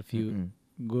gue interview.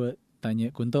 Gue tanya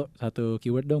Kunto satu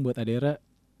keyword dong buat Adera.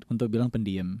 Kunto bilang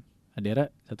pendiam. Adera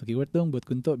satu keyword dong buat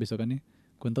Kunto besokannya.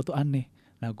 Kunto tuh aneh.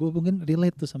 Nah gue mungkin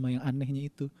relate tuh sama yang anehnya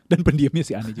itu. Dan pendiamnya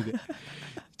sih aneh juga.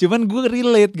 Cuman gue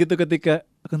relate gitu ketika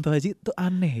Kunto Haji tuh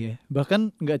aneh ya.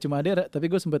 Bahkan gak cuma Adera. Tapi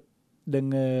gue sempet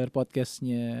denger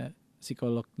podcastnya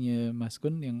psikolognya Mas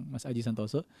Kun yang Mas Aji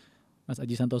Santoso. Mas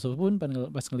Aji Santoso pun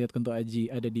pas ngeliat Kunto Aji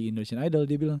ada di Indonesian Idol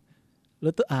dia bilang lo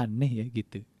tuh aneh ya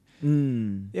gitu.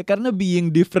 Ya karena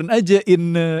being different aja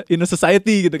in a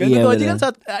society gitu kan. Iya, Kunto Aji bener. kan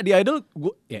saat di Idol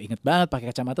gue ya inget banget pakai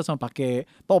kacamata sama pakai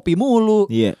topi mulu.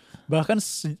 Iya. Bahkan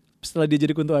setelah dia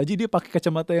jadi Kunto Aji dia pakai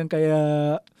kacamata yang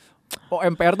kayak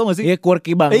OMPR tuh gak sih? Iya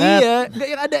quirky banget. Iya, enggak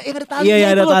yang ada talinya. Iya, ada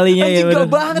itu loh. talinya Anjing, ya. gak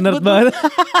Bener. banget Nerd gua tuh. banget.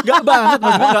 Gak banget,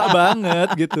 maksud gue gak banget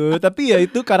gitu. Tapi ya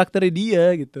itu karakternya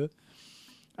dia gitu.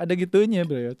 Ada gitunya,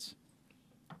 bro.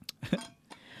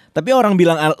 Tapi orang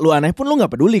bilang lu aneh pun lu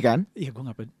gak peduli kan? Iya, gue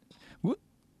gak peduli.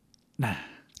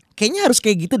 Kayaknya harus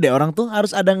kayak gitu deh, orang tuh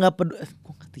harus ada gak peduli.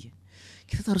 Gue ngerti ya.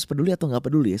 Kita tuh harus peduli atau gak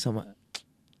peduli ya sama.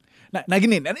 Nah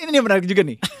gini, ini menarik juga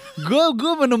nih. Gue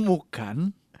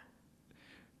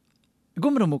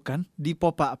menemukan di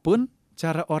Popa pun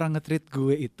cara orang nge-treat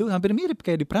gue itu hampir mirip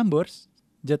kayak di Prambors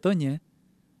jatuhnya.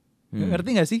 Ngerti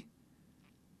gak sih?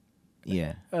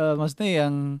 Iya. Maksudnya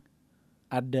yang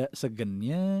ada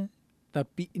segennya,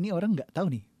 tapi ini orang nggak tahu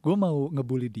nih. Gue mau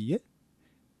ngebully dia,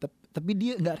 tapi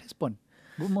dia nggak respon.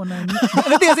 Gue mau nanya,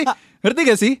 ngerti gak sih? Ngerti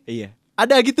gak sih? Iya.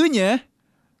 Ada gitunya.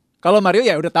 Kalau Mario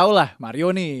ya udah tau lah,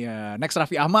 Mario nih ya, next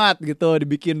Raffi Ahmad gitu,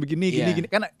 dibikin begini gini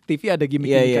kan TV ada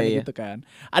gimmick gitu kan.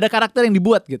 Ada karakter yang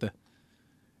dibuat gitu.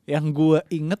 Yang gue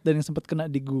inget dan yang sempat kena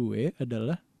di gue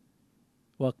adalah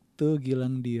waktu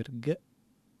Gilang Dirga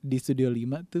di Studio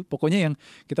 5 tuh, pokoknya yang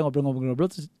kita ngobrol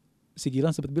terus si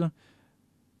Gilang sempat bilang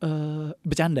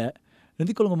bercanda.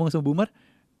 Nanti kalau ngomong sama Bumar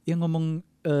yang ngomong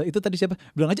itu tadi siapa?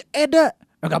 Bilang aja Eda.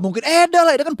 Gak mungkin Eda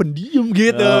lah, Eda kan pendiam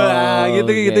gitu.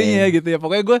 Gitunya gitu ya.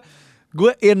 Pokoknya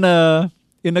gue in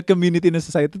a community, in a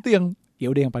society tuh yang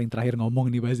ya udah yang paling terakhir ngomong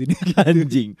nih bahas ini.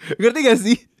 Anjing. Ngerti gak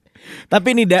sih?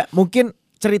 Tapi nih Da, mungkin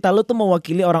cerita lu tuh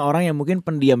mewakili orang-orang yang mungkin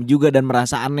pendiam juga dan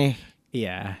merasa aneh.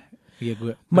 Iya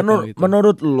gue.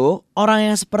 Menurut lu,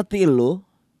 orang yang seperti lu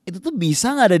itu tuh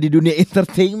bisa nggak ada di dunia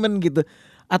entertainment gitu?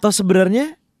 Atau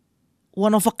sebenarnya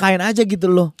one of a kind aja gitu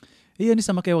loh? Iya, ini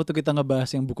sama kayak waktu kita ngebahas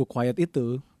yang buku Quiet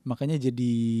itu. Makanya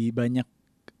jadi banyak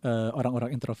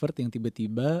orang-orang introvert yang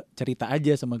tiba-tiba cerita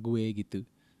aja sama gue gitu.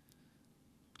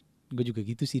 Gue juga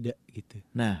gitu sih, gitu.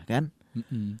 Nah kan,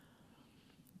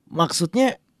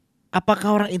 maksudnya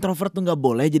apakah orang introvert tuh nggak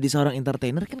boleh jadi seorang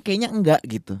entertainer? Kan kayaknya enggak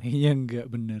gitu. Iya enggak,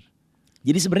 bener.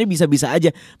 Jadi sebenarnya bisa-bisa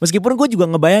aja. Meskipun gue juga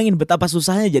ngebayangin betapa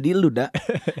susahnya jadi lu Da.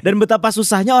 Dan betapa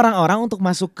susahnya orang-orang untuk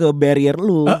masuk ke barrier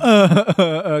lu.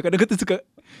 Kadang gue tuh suka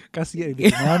kasihan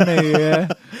gimana ya.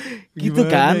 Gitu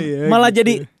kan. Ya, malah gitu.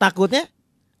 Jadi takutnya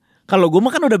kalau gue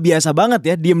mah kan udah biasa banget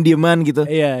ya diem-dieman gitu.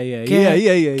 Iya.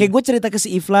 Kayak gue cerita ke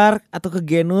si Iflar atau ke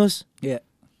Genus. Iya.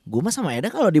 Gue mah sama Eda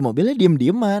kalau di mobilnya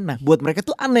diem-dieman. Nah buat mereka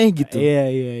tuh aneh gitu.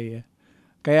 Iya.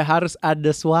 Kayak harus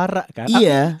ada suara kan.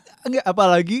 Iya. Enggak,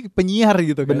 apalagi penyiar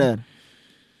gitu kan. Bener.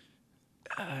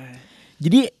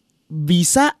 Jadi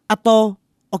bisa atau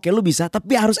oke lu bisa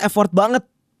tapi harus effort banget.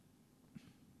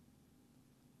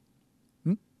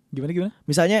 Gimana?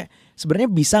 Misalnya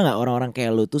sebenarnya bisa gak orang-orang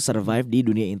kayak lu tuh survive di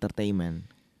dunia entertainment?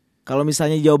 Kalau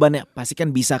misalnya jawabannya pasti kan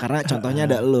bisa karena contohnya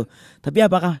ada lu. Tapi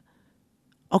apakah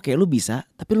oke lu bisa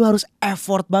tapi lu harus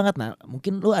effort banget. Nah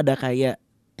mungkin lu ada kayak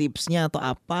tipsnya atau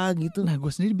apa gitu. Nah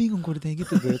gue sendiri bingung kalau ditanya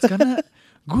gitu guys. Karena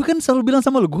gue kan selalu bilang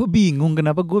sama lu, gue bingung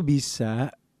kenapa gue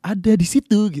bisa ada di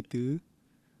situ gitu.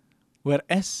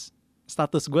 Whereas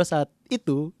status gue saat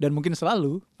itu dan mungkin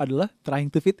selalu adalah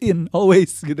trying to fit in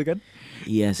always gitu kan.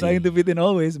 Iya sih. Trying to fit in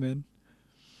always man.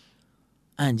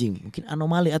 Anjing, mungkin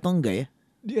anomali atau enggak ya?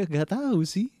 Dia gak tahu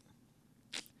sih.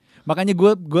 Makanya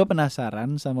gue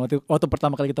penasaran sama waktu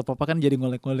pertama kali kita papa kan jadi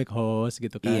ngolek-ngolek host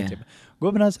gitu kan. Iya. Gue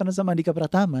penasaran sama Andika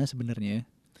Pratama sebenarnya.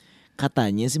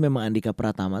 Katanya sih memang Andika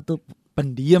Pratama tuh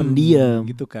pendiam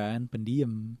gitu kan,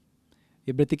 pendiam.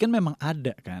 Ya berarti kan memang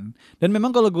ada kan. Dan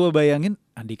memang kalau gue bayangin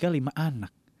Andika 5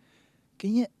 anak.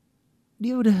 Kayaknya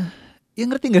dia udah, ya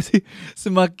ngerti gak sih?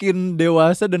 Semakin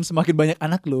dewasa dan semakin banyak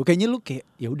anak lu, kayaknya lu kayak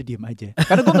ya udah diam aja.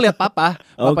 Karena gue ngeliat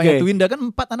papanya Twinda kan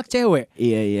 4 anak cewek.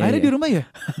 Iya. Akhirnya di rumah ya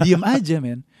diam aja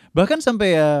men. Bahkan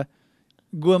sampai ya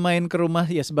gue main ke rumah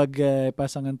ya sebagai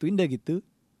pasangan Twinda gitu,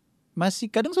 masih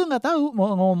kadang suka nggak tahu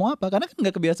mau ngomong apa karena kan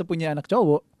nggak kebiasa punya anak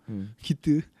cowok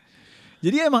gitu.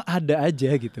 Jadi emang ada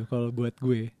aja gitu kalau buat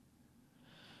gue.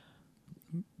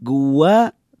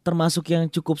 Gua termasuk yang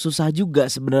cukup susah juga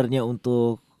sebenarnya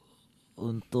untuk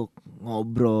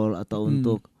ngobrol atau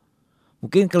untuk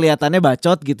mungkin kelihatannya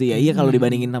bacot gitu ya. Iya kalau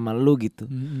dibandingin sama lu gitu.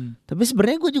 Tapi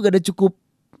sebenarnya gue juga ada cukup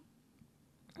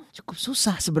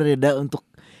susah sebenarnya untuk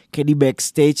kayak di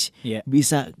backstage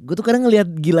bisa. Gue tuh kadang ngelihat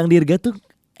Gilang Dirga tuh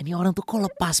ini orang tuh kok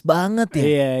lepas banget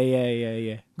ya.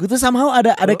 Iya. Gue tuh somehow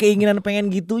ada keinginan pengen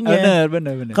gitunya.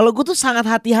 Benar. Kalau gue tuh sangat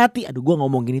hati-hati. Aduh gue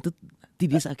ngomong gini tuh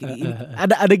dia sakit ini.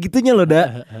 Ada gitunya loh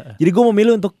Da. Jadi gue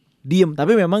memilih untuk diem.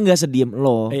 Tapi memang gak sediem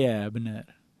lo. Iya benar.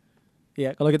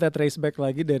 Ya kalau kita trace back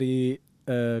lagi dari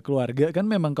keluarga kan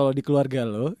memang kalau di keluarga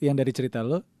lo yang dari cerita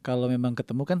lo kalau memang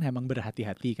ketemu kan emang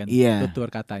berhati-hati kan. Tutur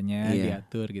katanya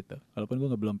diatur gitu. Walaupun gue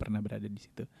belum pernah berada di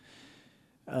situ.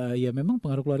 Ya memang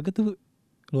pengaruh keluarga tuh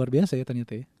luar biasa ya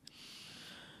ternyata ya.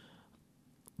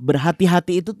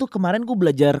 Berhati-hati itu tuh kemarin gue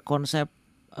belajar konsep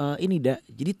ini Da.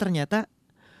 Jadi ternyata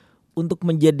untuk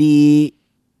menjadi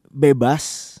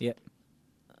bebas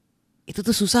itu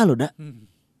tuh susah loh Da.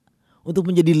 Untuk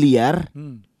menjadi liar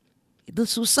itu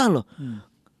susah loh.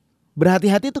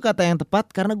 Berhati-hati itu kata yang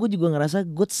tepat karena gue juga ngerasa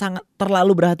gue sangat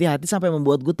terlalu berhati-hati sampai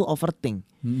membuat gue tuh overthink.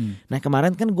 Nah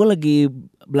kemarin kan gue lagi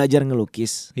belajar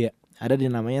ngelukis. Ada di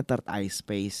namanya Third Eye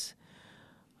Space.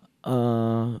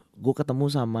 Gue ketemu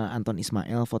sama Anton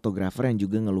Ismail, fotografer yang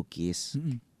juga ngelukis.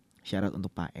 Syarat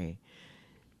untuk Pak E.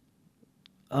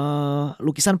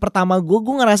 Lukisan pertama gue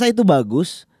ngerasa itu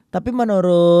bagus, tapi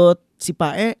menurut si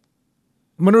Pak E,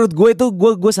 menurut gue itu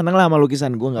gue seneng lah sama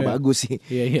lukisan gue nggak bagus sih.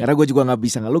 Karena gue juga nggak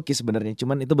bisa ngelukis sebenarnya,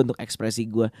 cuman itu bentuk ekspresi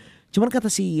gue. Cuman kata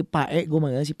si Pak E, gue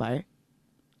manggilnya si Pak E,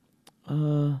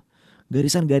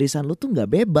 garisan-garisan lu tuh nggak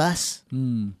bebas.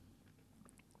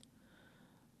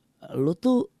 Lu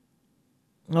tuh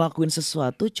ngelakuin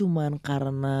sesuatu cuman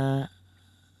karena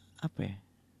apa ya?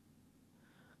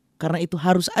 Karena itu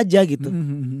harus aja gitu.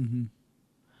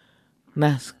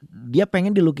 Nah, dia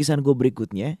pengen di lukisan gue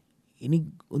berikutnya ini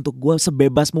untuk gue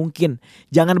sebebas mungkin,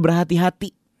 jangan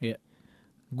berhati-hati.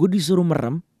 Gue disuruh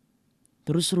merem,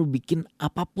 terus suruh bikin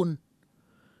apapun,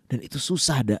 dan itu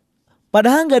susah dah.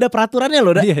 Padahal nggak ada peraturannya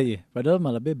loh dah. Iya. Padahal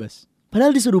malah bebas.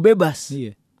 Padahal disuruh bebas.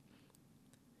 Iya.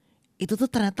 Itu tuh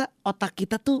ternyata otak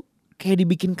kita tuh kayak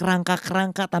dibikin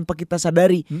kerangka-kerangka tanpa kita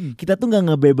sadari. Kita tuh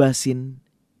nggak ngebebasin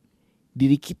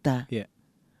diri kita. Iya.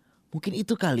 Mungkin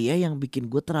itu kali ya yang bikin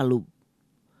gue terlalu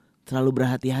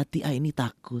berhati-hati. Ini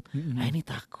takut. Ini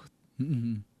takut.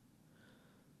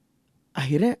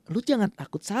 Akhirnya lu jangan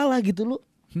takut salah gitu, lu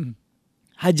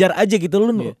hajar aja gitu,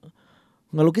 lu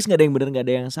ngelukis gak ada yang benar, gak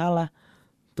ada yang salah.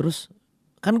 Terus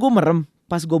kan gue merem,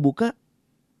 pas gue buka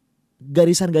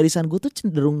garisan-garisan gue tuh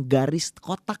cenderung garis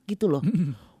kotak gitu loh.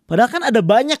 Padahal kan ada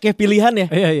banyak ya pilihan ya.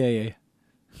 Iya.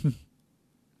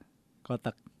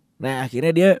 Kotak. Nah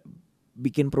akhirnya dia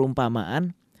bikin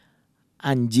perumpamaan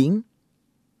anjing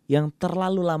yang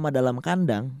terlalu lama dalam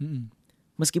kandang,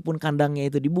 meskipun kandangnya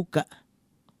itu dibuka,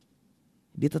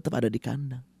 dia tetap ada di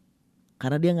kandang.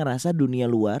 Karena dia ngerasa dunia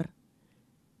luar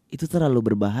itu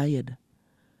terlalu berbahaya dah.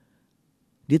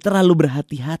 Dia terlalu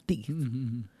berhati-hati gitu.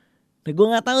 Nah gue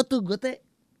gak tahu tuh, gue teh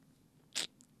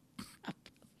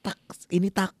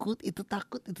ini takut, itu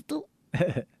tuh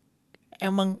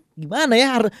emang gimana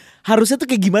ya, harusnya tuh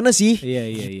kayak gimana sih?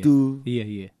 Iya. Gitu.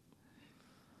 Iya.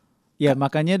 Ya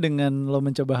makanya dengan lo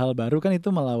mencoba hal baru kan itu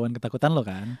melawan ketakutan lo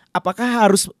kan. Apakah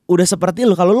harus udah seperti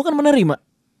lo? Kalau lo kan menerima.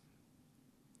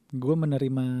 Gue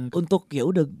menerima untuk ya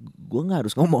udah gue nggak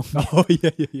harus ngomong. Oh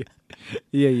iya.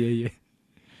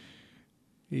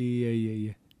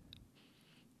 Iya.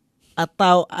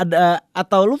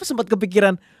 Atau lu sempat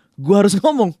kepikiran gue harus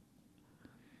ngomong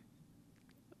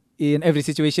in every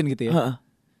situation gitu ya.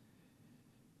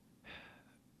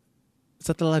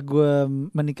 Setelah gue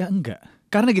menikah enggak.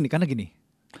 Karena gini.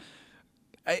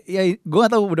 Ya gue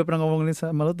gak tahu udah pernah ngomongin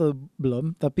sama lo atau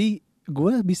belum, tapi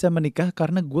gue bisa menikah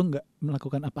karena gue gak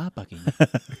melakukan apa-apa kayaknya.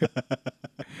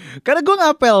 Karena gue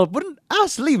ngapel pun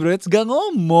asli bro, gak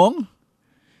ngomong,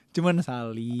 cuman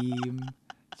salim,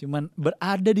 cuman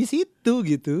berada di situ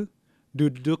gitu,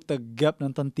 duduk tegap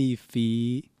nonton TV.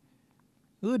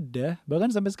 Udah,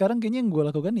 bahkan sampai sekarang kayaknya yang gue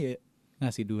lakukan ya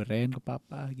ngasih duren ke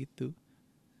papa gitu.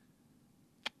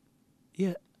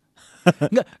 Ya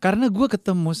enggak, karena gue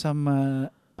ketemu sama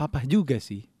papa juga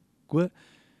sih. Gue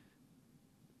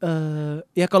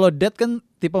ya kalau dad kan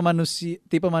tipe manusia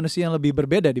yang lebih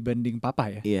berbeda dibanding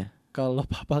papa ya. Iya. Kalau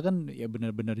papa kan ya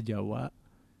benar-benar Jawa,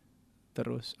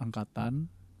 terus angkatan,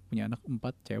 punya anak 4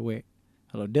 cewek.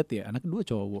 Kalau dad ya anak 2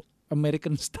 cowok,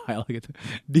 American style gitu.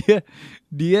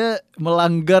 Dia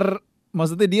melanggar,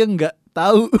 maksudnya dia nggak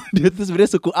tahu dia tuh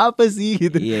sebenarnya suku apa sih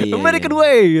gitu. Iya, American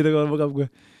way gitu kalau bokap gue.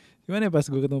 Gimana ya pas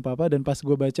gue ketemu papa dan pas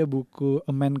gue baca buku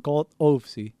A Man Called Ove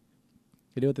sih.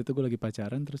 Jadi waktu itu gue lagi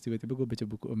pacaran, terus tiba-tiba gue baca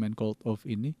buku A Man Called Ove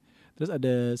ini. Terus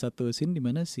ada satu scene di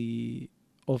mana si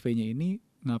Ove-nya ini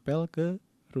ngapel ke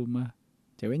rumah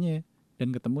ceweknya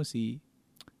dan ketemu si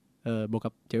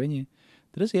bokap ceweknya.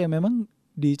 Terus ya memang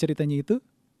di ceritanya itu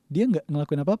dia nggak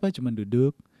ngelakuin apa-apa, cuman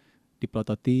duduk,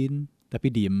 dipelototin, tapi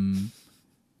diem.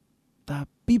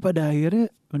 Tapi pada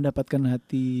akhirnya mendapatkan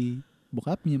hati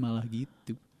bokapnya malah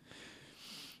gitu.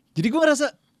 Jadi gue ngerasa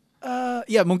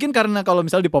ya mungkin karena kalau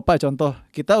misal di Popa contoh,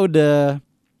 kita udah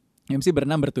MC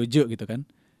berenam bertujuh gitu kan.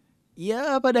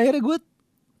 Ya pada akhirnya gue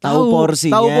tahu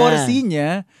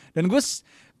porsinya. Dan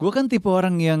gue kan tipe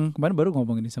orang yang kemarin baru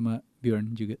ngomong ini sama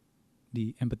Bjorn juga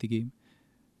di Empathy Game.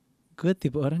 Gue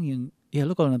tipe orang yang ya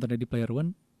lu kalau nonton Ready Player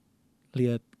One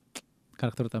lihat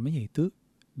karakter utamanya itu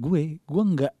gue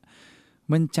nggak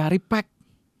mencari pack.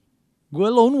 Gue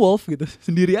lone wolf gitu,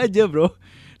 sendiri aja bro.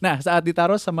 Nah saat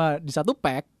ditaruh di satu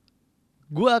pack,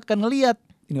 gue akan ngeliat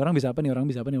ini orang bisa apa, ini orang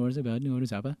bisa apa, ini orang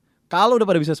bisa apa. Kalau udah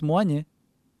pada bisa semuanya,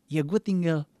 ya gue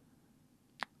tinggal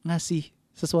ngasih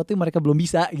sesuatu yang mereka belum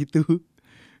bisa gitu.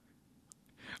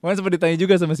 Makanya sempat ditanya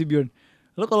juga sama si Bjorn,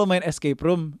 lo kalau main escape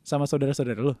room sama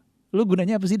saudara-saudara lo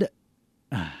gunanya apa sih dak?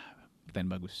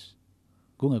 Pertanyaan bagus.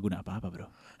 Gue gak guna apa-apa bro.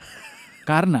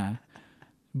 Karena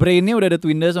brainnya udah ada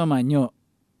Twinda sama Manyo.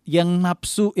 Yang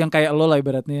nafsu, yang kayak lo lah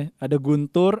ibaratnya. Ada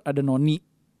Guntur, ada Noni.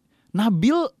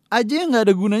 Nabil aja yang gak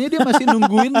ada gunanya, dia masih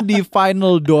nungguin di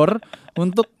final door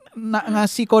untuk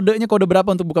ngasih kodenya, kode berapa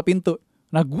untuk buka pintu.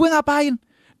 Nah gue ngapain?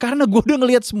 Karena gue udah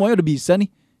ngelihat semuanya udah bisa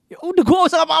nih. Ya udah gue gak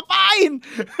usah ngapa-ngapain.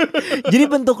 Jadi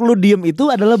bentuk lu diem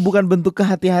itu adalah bukan bentuk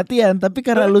kehati-hatian, tapi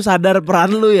karena lu sadar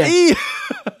peran lu ya. Iya.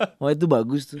 Wah itu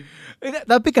bagus tuh.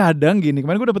 Tapi kadang gini,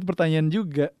 kemarin gue dapet pertanyaan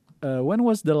juga. When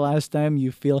was the last time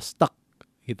you feel stuck?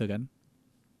 Gitu kan.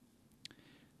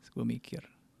 Terus gue mikir.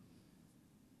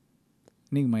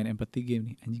 Ini main empathy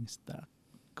game nih, anjing stuck.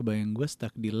 Kebayang gue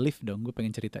stuck di lift dong, gue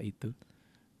pengen cerita itu.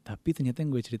 Tapi ternyata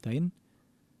yang gue ceritain,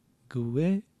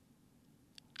 gue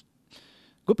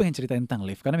pengen ceritain tentang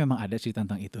lift karena memang ada cerita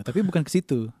tentang itu, tapi bukan ke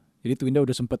situ. Jadi Twinda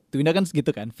udah sempet, Twinda kan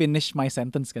gitu kan, finish my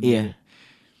sentence kan. Iya.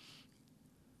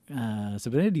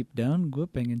 Sebenarnya deep down gue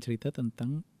pengen cerita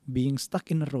tentang being stuck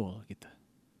in a role gitu.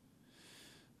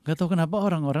 Gak tau kenapa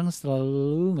orang-orang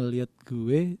selalu ngelihat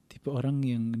gue tipe orang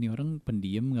yang ini orang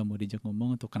pendiam, gak mau diajak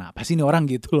ngomong atau kenapa sih ini orang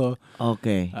gitu loh.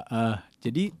 Oke.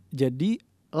 Jadi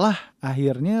lah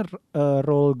akhirnya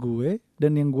role gue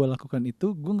dan yang gue lakukan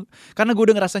itu karena gue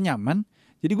udah ngerasa nyaman,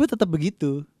 jadi gue tetap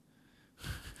begitu.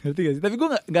 Ngerti gak sih? Tapi gue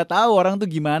nggak tahu orang tuh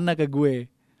gimana ke gue.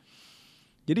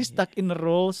 Jadi stuck in a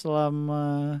role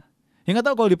selama, ya nggak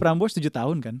tahu kalau di Prambors 7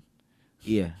 tahun kan?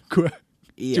 Iya. Gue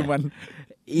Iya. cuman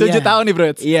 7 tahun nih bro.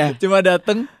 Iya. Cuma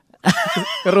dateng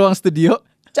ke ruang studio,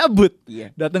 cabut.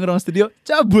 Iya. Datang ke ruang studio,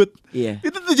 cabut. Iya.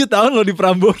 Itu 7 tahun loh di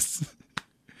Prambors.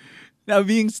 Nah,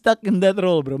 being stuck in that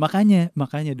role bro. Makanya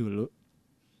dulu.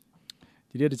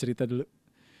 Jadi ada cerita dulu.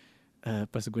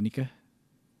 Pas gue nikah,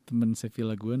 temen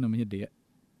Sevilla gue namanya Dea.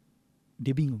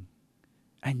 Dia bingung.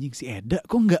 Anjing si Eda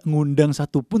kok gak ngundang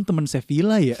satupun temen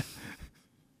Sevilla ya?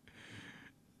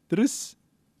 Terus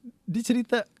dia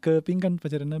cerita ke Pinkan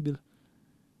pacarnya Nabil.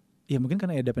 Ya mungkin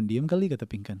karena Eda pendiam kali kata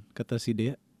Pinkan. Kata si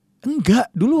Dea, enggak,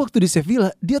 dulu waktu di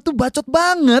Sevilla dia tuh bacot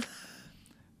banget.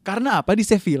 Karena apa, di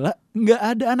Sevilla nggak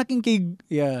ada anak yang kayak,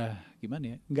 ya gimana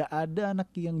ya, nggak ada anak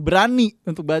yang berani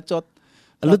untuk bacot.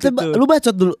 Lu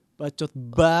bacot dulu. Bacot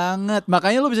banget.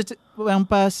 Makanya lu bisa yang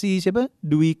pas si siapa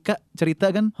Dwika cerita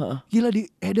kan, gila di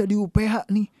Eda di UPH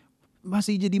nih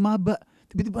masih jadi maba,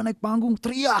 tiba-tiba naik panggung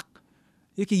teriak.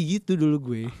 Ya kayak gitu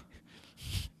dulu gue.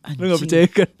 Lu nggak percaya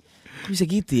kan? Kok bisa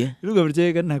gitu ya? Lu gak percaya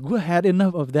kan? Nah gue had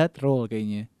enough of that role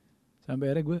kayaknya.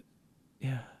 Sampai akhirnya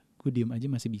gue diem aja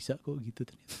masih bisa kok gitu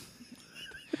ternyata.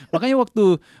 Makanya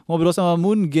waktu ngobrol sama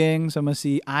Moon Gang, sama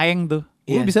si Aeng tuh,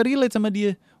 gue bisa relate sama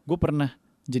dia. Gue pernah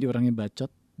jadi orangnya bacot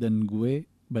dan gue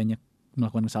banyak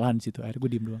melakukan kesalahan di situ. Akhirnya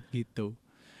gue diem doang gitu.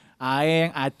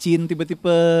 Aeng, Acin,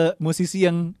 tipe-tipe musisi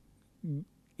yang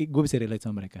gue bisa relate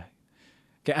sama mereka.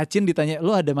 Kayak Acin ditanya,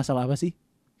 lo ada masalah apa sih?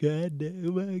 Gak ada,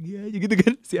 bahagia aja gitu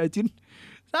kan si Acin.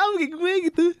 Sama kayak gue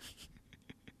gitu.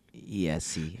 Iya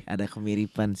sih, ada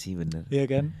kemiripan sih bener. Iya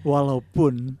kan?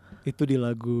 Walaupun itu di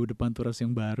lagu Depan Turas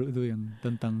yang baru itu yang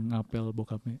tentang ngapel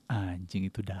bokapnya. Anjing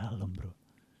itu dalam bro.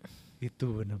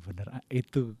 Itu bener-bener,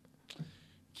 itu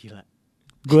gila.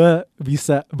 Gue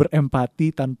bisa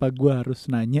berempati tanpa gue harus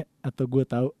nanya atau gue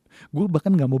tahu. Gue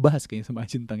bahkan gak mau bahas kayaknya sama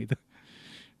Acin tentang itu.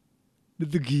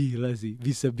 Itu gila sih,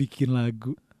 bisa bikin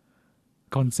lagu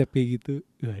konsep kayak gitu.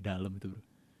 Wah dalam itu bro.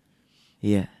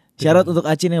 Iya. Syarat untuk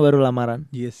Acin yang baru lamaran.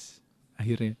 Yes.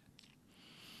 Akhirnya.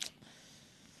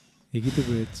 Ya gitu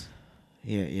bro.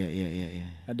 Iya.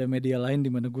 Ada media lain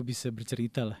di mana gue bisa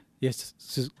bercerita lah. Ya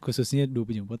khususnya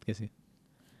duobudjang podcast ya.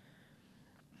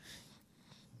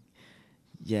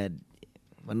 Jadi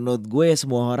menurut gue ya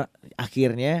semua orang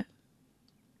akhirnya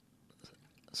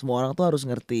semua orang tuh harus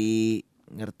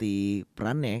ngerti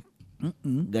perannya.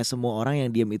 Gak semua orang yang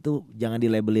diam itu jangan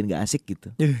dilabelin gak asik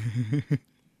gitu.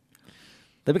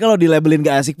 Tapi kalau dilabelin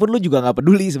gak asik pun lu juga gak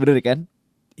peduli sebenarnya kan.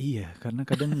 Iya, karena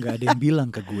kadang gak ada yang bilang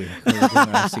ke gue kalau gue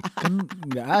gak asik. Kan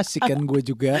gak asik kan gue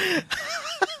juga.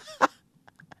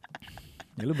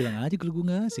 Ya lu bilang aja kalau gue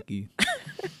gak asik gitu.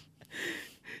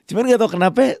 Cuman gak tau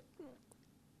kenapa,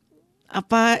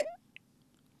 apa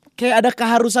kayak ada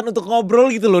keharusan untuk ngobrol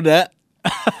gitu loh Da.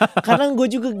 Karena gue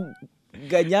juga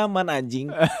gak nyaman anjing.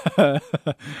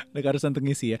 Ada keharusan untuk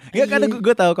ngisi ya. Ya karena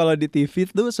gue tahu kalau di TV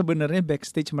tuh sebenarnya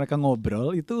backstage mereka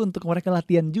ngobrol itu untuk mereka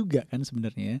latihan juga kan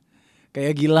sebenarnya.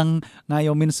 Kayak Gilang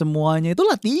ngayomin semuanya itu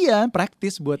latihan,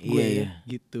 praktis buat gue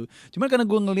gitu. Cuman karena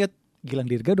gue ngelihat Gilang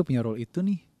Dirga udah punya role itu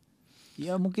nih.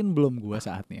 Ya mungkin belum gue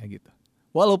saatnya gitu.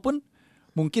 Walaupun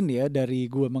mungkin ya dari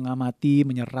gue mengamati,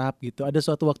 menyerap gitu. Ada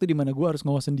suatu waktu di mana gue harus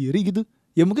ngomong sendiri gitu.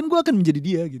 Ya mungkin gue akan menjadi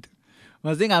dia gitu.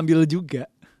 Maksudnya ngambil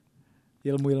juga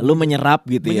ilmu-ilmu. Lu menyerap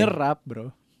gitu ya. Menyerap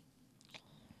bro.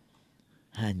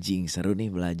 Anjing seru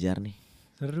nih belajar nih.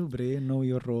 Seru bre, know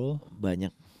your role.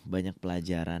 Banyak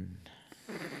pelajaran.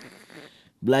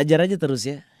 Belajar aja terus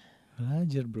ya.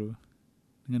 Belajar bro.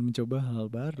 Dengan mencoba hal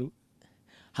baru.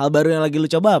 Hal baru yang lagi lu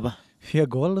coba apa? Ya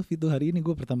golf itu hari ini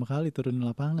gue pertama kali turun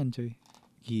lapangan coy.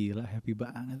 Gila happy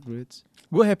banget bro.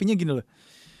 Gue happynya gini loh.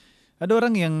 Ada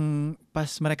orang yang pas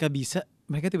mereka bisa,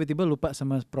 mereka tiba-tiba lupa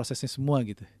sama prosesnya semua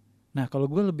gitu. Nah kalau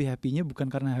gue lebih happy-nya bukan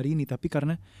karena hari ini, tapi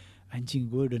karena anjing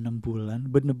gue udah 6 bulan,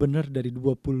 bener-bener dari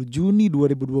 20 Juni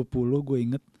 2020 gue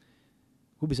inget,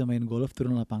 gue bisa main golf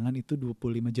turun lapangan itu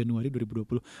 25 Januari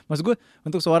 2020. Maksud gue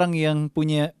untuk seorang yang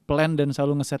punya plan dan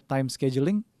selalu ngeset time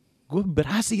scheduling, gue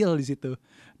berhasil di situ.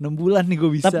 6 bulan nih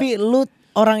gue bisa. Tapi lu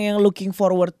orang yang looking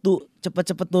forward tuh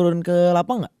cepet-cepet turun ke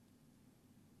lapang gak?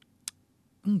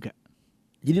 Enggak.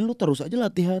 Jadi lu terus aja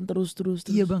latihan terus.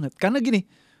 Iya banget. Karena gini,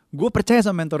 gue percaya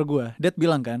sama mentor gue. Dad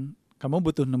bilang kan, kamu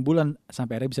butuh 6 bulan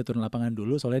sampai akhirnya bisa turun lapangan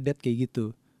dulu. Soalnya Dad kayak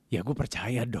gitu. Ya gue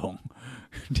percaya dong.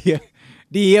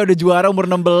 Dia udah juara umur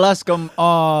 16, come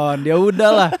on. Dia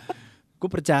udahlah. Gue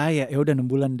percaya. Ya udah 6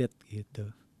 bulan Dad gitu.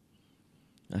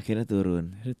 Akhirnya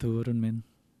turun. Akhirnya turun men.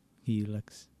 Gila.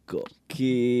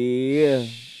 Gokil.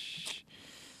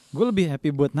 Gue lebih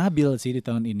happy buat Nabil sih di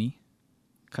tahun ini.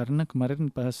 Karena kemarin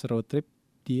pas road trip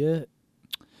dia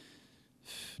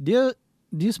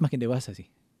semakin dewasa sih.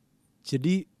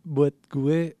 Jadi buat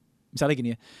gue misalnya gini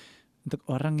ya, untuk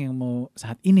orang yang mau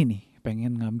saat ini nih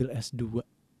pengen ngambil S2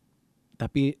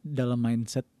 tapi dalam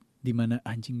mindset dimana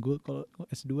anjing gue kalau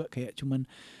S2 kayak cuman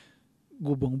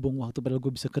gue buang-buang waktu padahal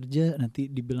gue bisa kerja, nanti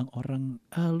dibilang orang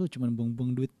lu cuman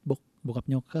buang-buang duit bokap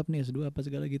nyokap nih S2 apa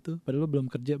segala gitu, padahal lo belum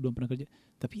pernah kerja.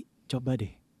 Tapi coba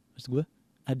deh, maksud gue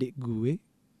adik gue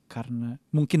karena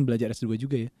mungkin belajar S2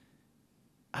 juga ya,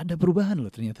 ada perubahan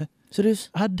loh ternyata. Serius?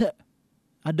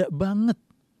 Ada banget.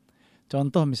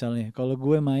 Contoh misalnya, kalau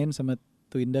gue main sama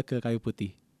Twinda ke Kayu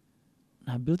Putih,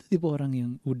 Nabil tuh tipe orang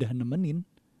yang udah nemenin,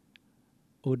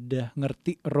 udah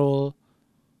ngerti role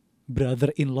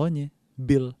brother-in-law-nya,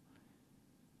 Bill.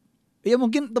 Ya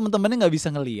mungkin teman-temannya nggak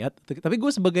bisa ngelihat, tapi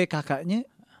gue sebagai kakaknya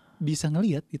bisa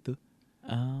ngelihat itu.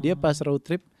 Dia pas road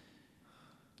trip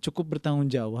cukup bertanggung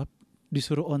jawab,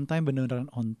 disuruh on time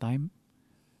beneran on time,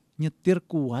 nyetir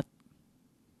kuat.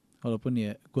 Walaupun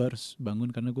ya gue harus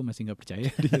bangun karena gue masih gak percaya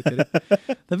di nyetir.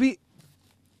 Tapi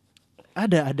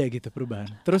ada gitu perubahan.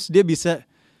 Terus dia bisa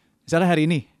misalnya hari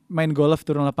ini main golf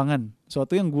turun lapangan,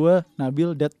 suatu yang gue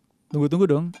Nabil Dad tunggu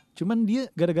dong. Cuman dia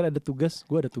gara-gara ada tugas,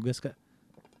 gue ada tugas kak,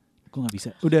 gue gak bisa.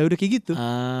 Udah kayak gitu.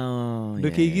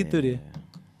 Udah kayak gitu dia.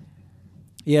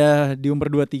 Ya di umur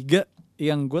 23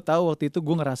 yang gue tahu waktu itu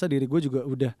gue ngerasa diri gue juga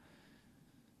udah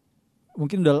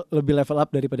mungkin udah lebih level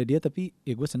up daripada dia, tapi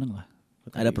ya gue seneng lah.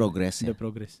 Ada progres ya. Ada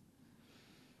progres.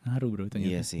 Ngaruh bro ternyata.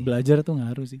 Iya sih. Belajar tuh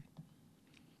ngaruh sih.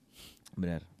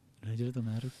 Benar. Belajar tuh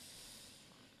ngaruh.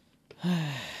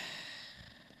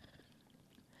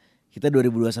 Kita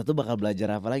 2021 bakal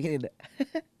belajar apa lagi nih, Dak?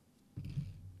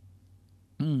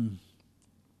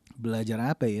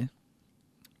 Belajar apa ya?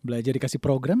 Belajar dikasih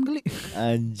program kali.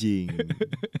 Anjing.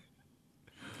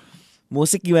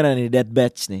 Musik gimana nih, Dead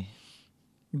Batch nih?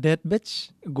 Dead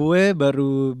Batch, gue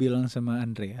baru bilang sama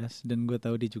Andreas dan gue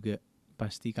tahu dia juga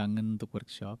pasti kangen untuk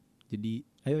workshop. Jadi,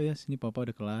 ayo ya sini papa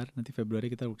udah kelar, nanti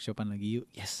Februari kita workshopan lagi yuk.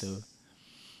 Yes. Gitu.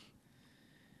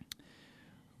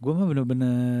 Gue mah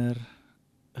bener-bener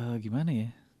gimana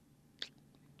ya?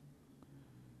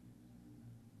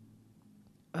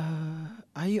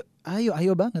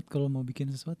 Ayo banget kalau mau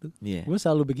bikin sesuatu. Yeah. Gue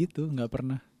selalu begitu, nggak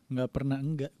pernah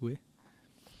enggak gue.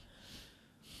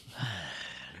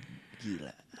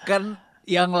 Gila. Kan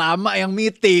yang lama yang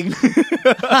meeting.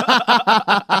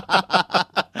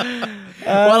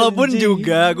 Walaupun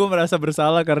juga gue merasa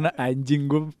bersalah karena anjing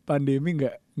gue pandemi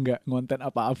nggak ngonten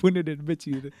apapun ya Dead Batch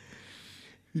gitu.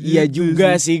 Iya Gitu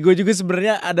juga sih. Gue juga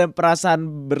sebenarnya ada perasaan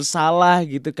bersalah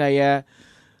gitu, kayak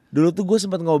dulu tuh gue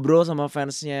sempat ngobrol sama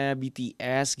fansnya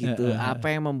BTS gitu.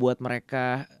 Apa yang membuat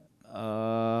mereka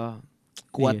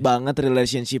kuat banget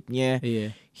relationshipnya?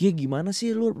 Iya. Ya gimana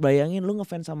sih lu bayangin lu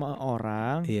ngefans sama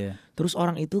orang, terus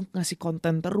orang itu ngasih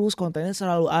konten terus, kontennya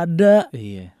selalu ada.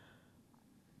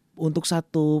 Untuk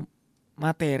satu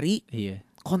materi,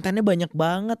 kontennya banyak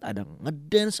banget, ada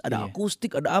ngedance, ada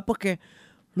akustik, ada apa, kayak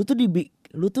lu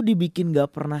tuh dibikin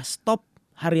gak pernah stop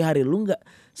hari-hari lu nggak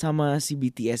sama si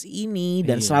BTS ini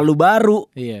dan selalu baru.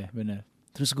 Iya benar.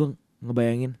 Terus gue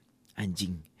ngebayangin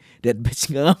anjing, Dead Batch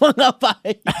nggak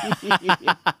ngapa-ngapain.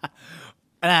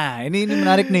 Nah ini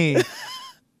menarik nih.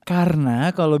 Karena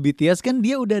kalau BTS kan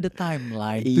dia udah ada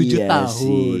timeline 7 tahun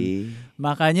sih.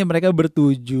 Makanya mereka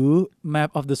bertuju,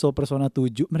 Map of the Soul Persona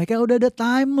 7, mereka udah ada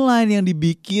timeline yang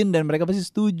dibikin dan mereka pasti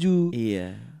setuju.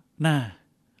 Iya. Nah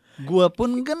gua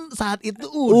pun kan saat itu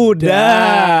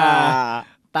udah.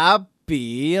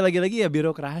 Tapi lagi-lagi ya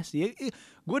birokrasi.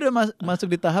 Gue udah masuk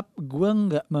di tahap gue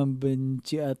gak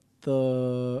membenci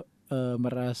atau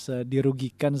merasa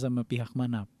dirugikan sama pihak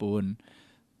manapun.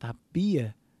 Tapi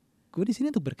ya gue di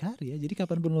sini untuk berkarya. Jadi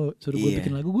kapanpun lo suruh gue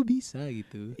bikin lagu, gue bisa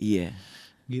gitu. Iya.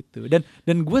 Gitu.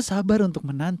 Dan gue sabar untuk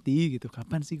menanti gitu.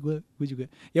 Kapan sih gue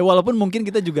juga. Ya walaupun mungkin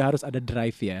kita juga harus ada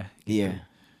drive ya. Gitu. Iya.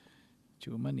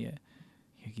 Cuman ya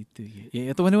gitu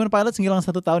ya. Ya teman-teman Pilots ngilang 1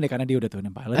 tahun ya karena dia udah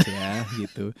teman Pilots ya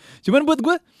gitu. Cuman buat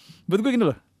gue gini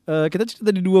loh. Kita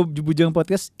cerita di Dua Bujang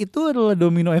Podcast itu adalah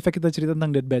domino efek kita cerita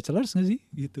tentang Dead Bachelors nggak sih?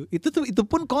 Gitu. Itu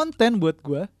pun konten buat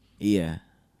gue. Iya.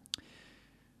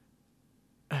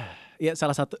 Ya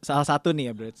salah satu nih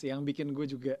ya bro, yang bikin gue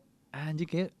juga anjing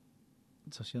kayak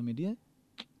sosial media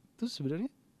itu sebenarnya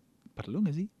perlu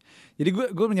nggak sih? Jadi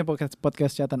gue punya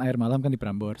podcast catatan air malam kan di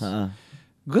Prambors.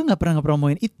 Gue nggak pernah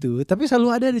ngepromoin itu, tapi selalu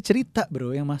ada cerita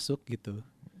bro yang masuk gitu.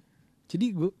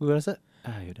 Jadi gue rasa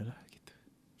yaudahlah gitu.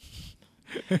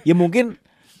 Ya mungkin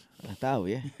nggak tahu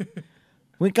ya.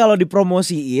 Mungkin kalau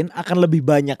dipromosiin akan lebih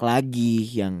banyak lagi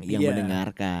yang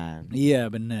mendengarkan. Iya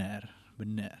benar.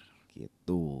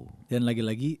 Gitu. Dan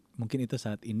lagi-lagi mungkin itu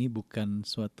saat ini bukan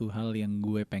suatu hal yang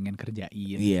gue pengen kerjain.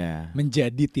 Iya.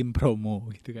 Menjadi tim promo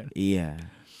gitu kan. Iya.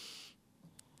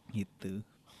 Gitu.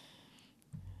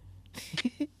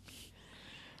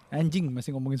 Anjing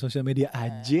masih ngomongin sosial media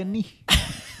aja nih.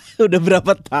 Udah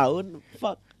berapa tahun?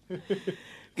 Fuck.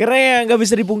 Karena ya gak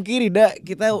bisa dipungkiri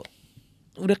kita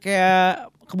udah kayak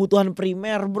kebutuhan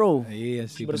primer bro. Iya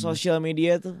sih. Bersosial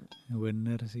media tuh.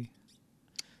 Bener sih.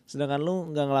 Sedangkan lu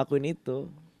gak ngelakuin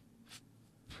itu.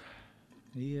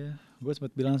 Iya, gue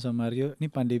sempat bilang sama Mario,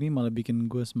 ini pandemi malah bikin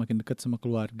gue semakin dekat sama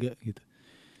keluarga gitu.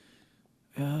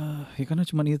 Ya karena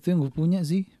cuma itu yang gue punya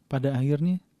sih. Pada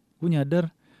akhirnya gue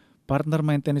nyadar partner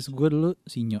main tenis gue dulu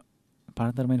Sinyo,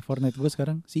 partner main Fortnite gue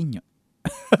sekarang Sinyo.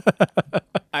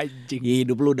 Anjing. Ya,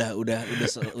 hidup lu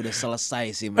udah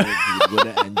selesai sih menurut gue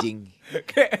udah anjing.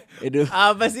 Kayak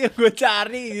apa sih yang gue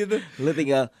cari gitu? Lu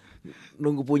tinggal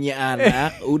nunggu punya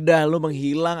anak, udah lu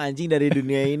menghilang anjing dari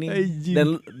dunia ini.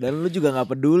 Dan lu juga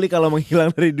nggak peduli kalau menghilang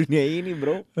dari dunia ini,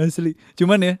 bro. Asli.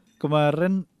 Cuman ya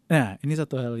kemarin, nah ini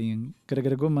satu hal yang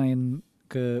gara-gara gue main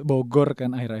ke Bogor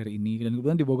kan akhir-akhir ini, dan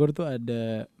kebetulan di Bogor tuh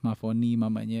ada Mafoni,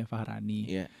 mamanya Fahrani.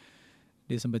 Iya.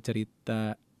 Dia sempat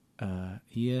cerita,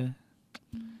 iya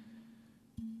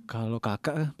kalau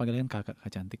kakak panggilan kakak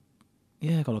cantik.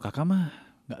 Ya kalau kakak mah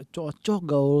nggak cocok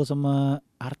gaul sama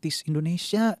artis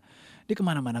Indonesia. Dia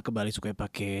kemana-mana ke Bali suka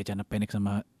pakai celana pendek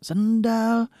sama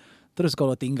sendal. Terus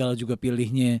kalau tinggal juga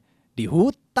pilihnya di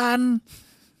hutan.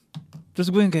 Terus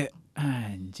gue yang kayak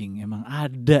anjing emang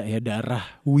ada ya darah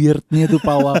weirdnya tuh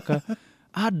Pawaka.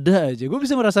 Ada aja. Gue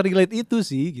bisa merasa relate itu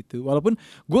sih gitu. Walaupun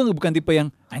gue bukan tipe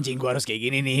yang anjing gue harus kayak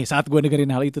gini nih saat gue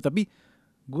dengerin hal itu. Tapi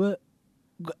gue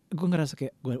ngerasa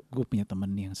kayak gue punya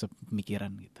temen yang sepemikiran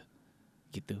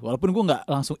gitu. Walaupun gue nggak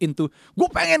langsung into gue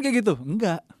pengen kayak gitu,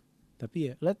 enggak.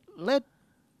 Tapi ya let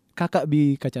kakak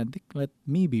be kak cantik, let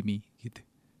me be me gitu.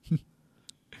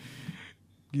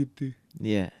 Gitu.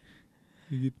 Iya.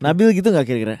 Gitu. Nabil gitu nggak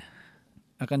kira-kira?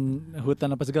 Akan hutan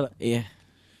apa segala? Iya.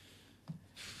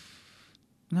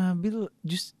 Nabil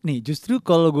justru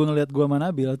kalau gue ngeliat gue sama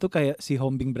Nabil tuh kayak si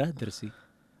Hombing Brothers sih.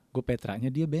 Gue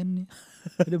Petranya dia bandnya.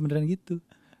 Udah beneran gitu.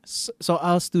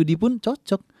 Soal studi pun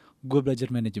cocok. Gue belajar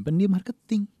manajemen, dia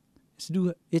marketing.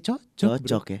 S2 ya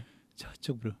cocok ya.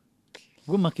 Cocok bro.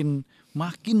 Gue makin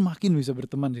bisa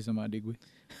berteman sih sama adik gue.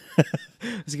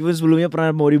 Meskipun sebelumnya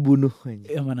pernah mau dibunuh.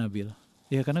 Sama Nabil.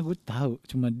 Ya karena gue tahu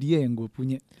cuma dia yang gue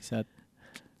punya di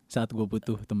saat gue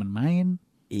butuh teman main.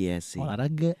 Iya sih.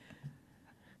 Olahraga.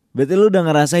 Berarti lu udah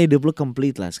ngerasa hidup lu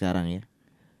complete lah sekarang ya.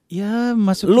 Ya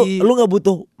masuk lu gak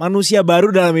butuh manusia baru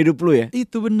dalam hidup lu ya.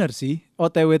 Itu benar sih.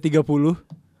 OTW 30.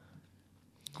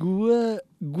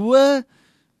 Gue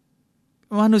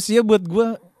manusia buat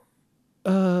gue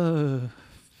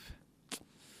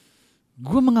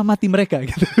mengamati mereka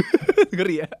gitu.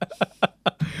 Ngeri ya.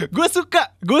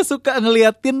 Gue suka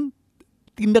ngeliatin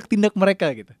tindak-tindak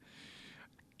mereka gitu.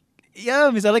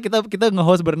 Ya misalnya kita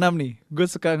nge-host berenam nih, gue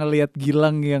suka ngeliat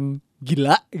Gilang yang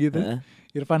gila gitu,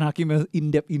 Irfan Hakim yang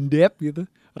in-depth gitu,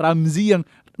 Ramzi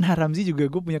juga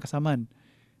gue punya kesamaan.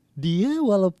 Dia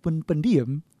walaupun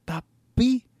pendiam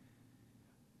tapi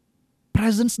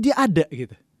presence dia ada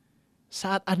gitu.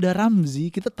 Saat ada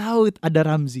Ramzi, kita tahu ada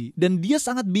Ramzi. Dan dia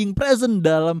sangat being present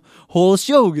dalam whole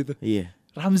show gitu. Iya.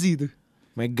 Ramzi itu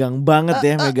megang banget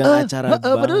ya, megang acara banget.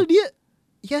 Padahal dia,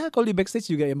 ya kalau di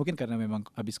backstage juga ya mungkin karena memang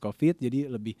abis COVID,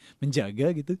 jadi lebih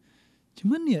menjaga gitu.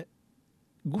 Cuman ya,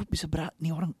 gue bisa berat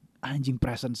nih orang anjing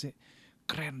presence-nya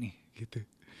keren nih gitu.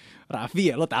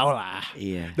 Raffi ya lo tau lah.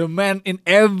 Iya. The man in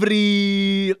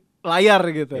every layar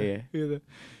gitu. Iya. Gitu.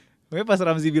 Makanya pas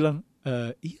Ramzi bilang,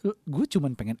 iya gue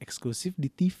cuman pengen eksklusif di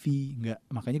TV,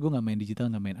 makanya gue nggak main digital,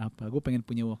 nggak main apa, gue pengen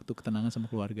punya waktu ketenangan sama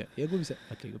keluarga. Ya gue bisa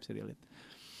relate.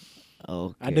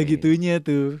 Oke. Ada gitunya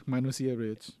tuh manusia,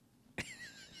 bro.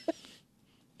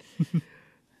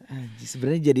 Anjir,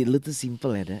 sebenarnya jadi lu tuh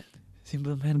simple ya, Da.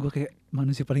 Simple man, gue kayak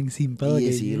manusia paling simple Iya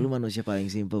kayaknya. sih, lu manusia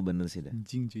paling simple bener sih, Da.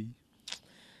 Anjing cuy.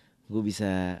 Gue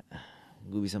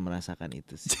bisa merasakan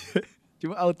itu sih.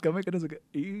 Cuma outcome-nya kadang suka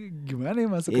gimana ya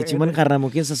masuk Ya kayak cuman ada. karena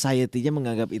mungkin society-nya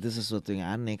menganggap itu sesuatu yang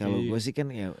aneh. Kalau Iya. gue sih kan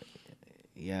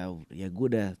ya gue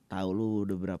udah tahu lu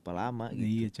udah berapa lama gitu.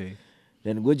 Iya coy.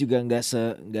 Dan gue juga nggak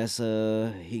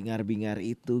sehingar-bingar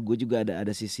itu. Gue juga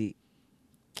ada sisi.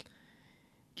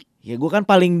 Ya gue kan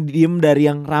paling diem dari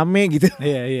yang rame gitu.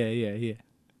 Iya.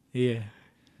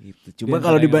 Gitu. Cuma Di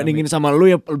kalau antara yang dibandingin sama lu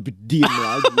ya lebih diem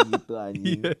lagi gitu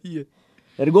anjing. Iya.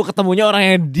 Dari gue ketemunya orang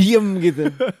yang diem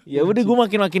gitu. Ya udah gue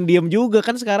makin diem juga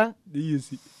kan sekarang. Iya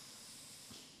sih.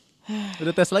 Udah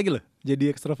tes lagi loh,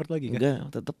 jadi ekstrovert lagi kan? Enggak,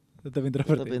 Tetap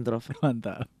introvert. tetap ya? introvert.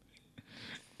 Mantap.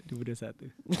 2021.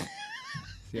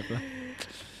 Siap lah.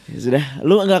 Ya sudah,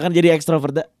 lu nggak akan jadi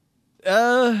ekstrovert, Da?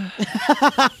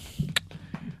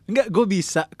 Enggak, gue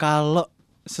bisa kalau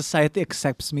society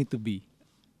accepts me to be.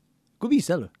 Gue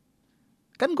bisa loh.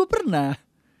 Kan gue pernah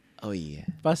Oh iya.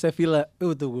 pas saya villa,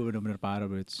 tuh gue bener-bener parah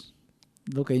bro.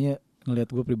 Lu kayaknya ngelihat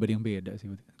gue pribadi yang beda sih.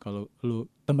 Kalau lu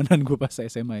temenan gue pas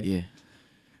SMA ya. Iya.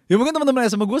 Ya mungkin teman-teman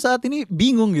SMA gue saat ini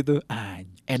bingung gitu.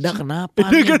 Eda kenapa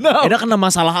nih? Eda kena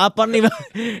masalah apa nih?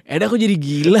 Eda kok jadi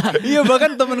gila? Iya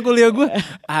bahkan teman kuliah gue,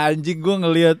 anjing gue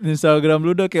ngelihat Instagram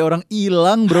lu udah kayak orang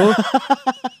hilang bro.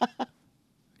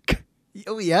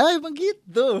 Oh ya emang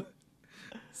gitu.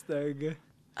 Astaga.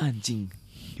 Anjing.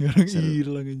 Orang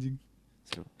hilang anjing.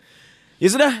 Seru. Ya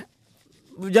sudah.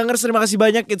 Bujangers, terima kasih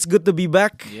banyak. It's good to be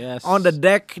back. Yes. On the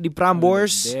deck di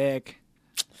Prambors. Dek.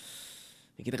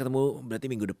 Kita ketemu berarti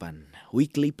minggu depan.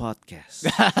 Weekly podcast.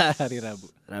 Hari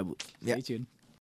Rabu. Ya. Stay tune.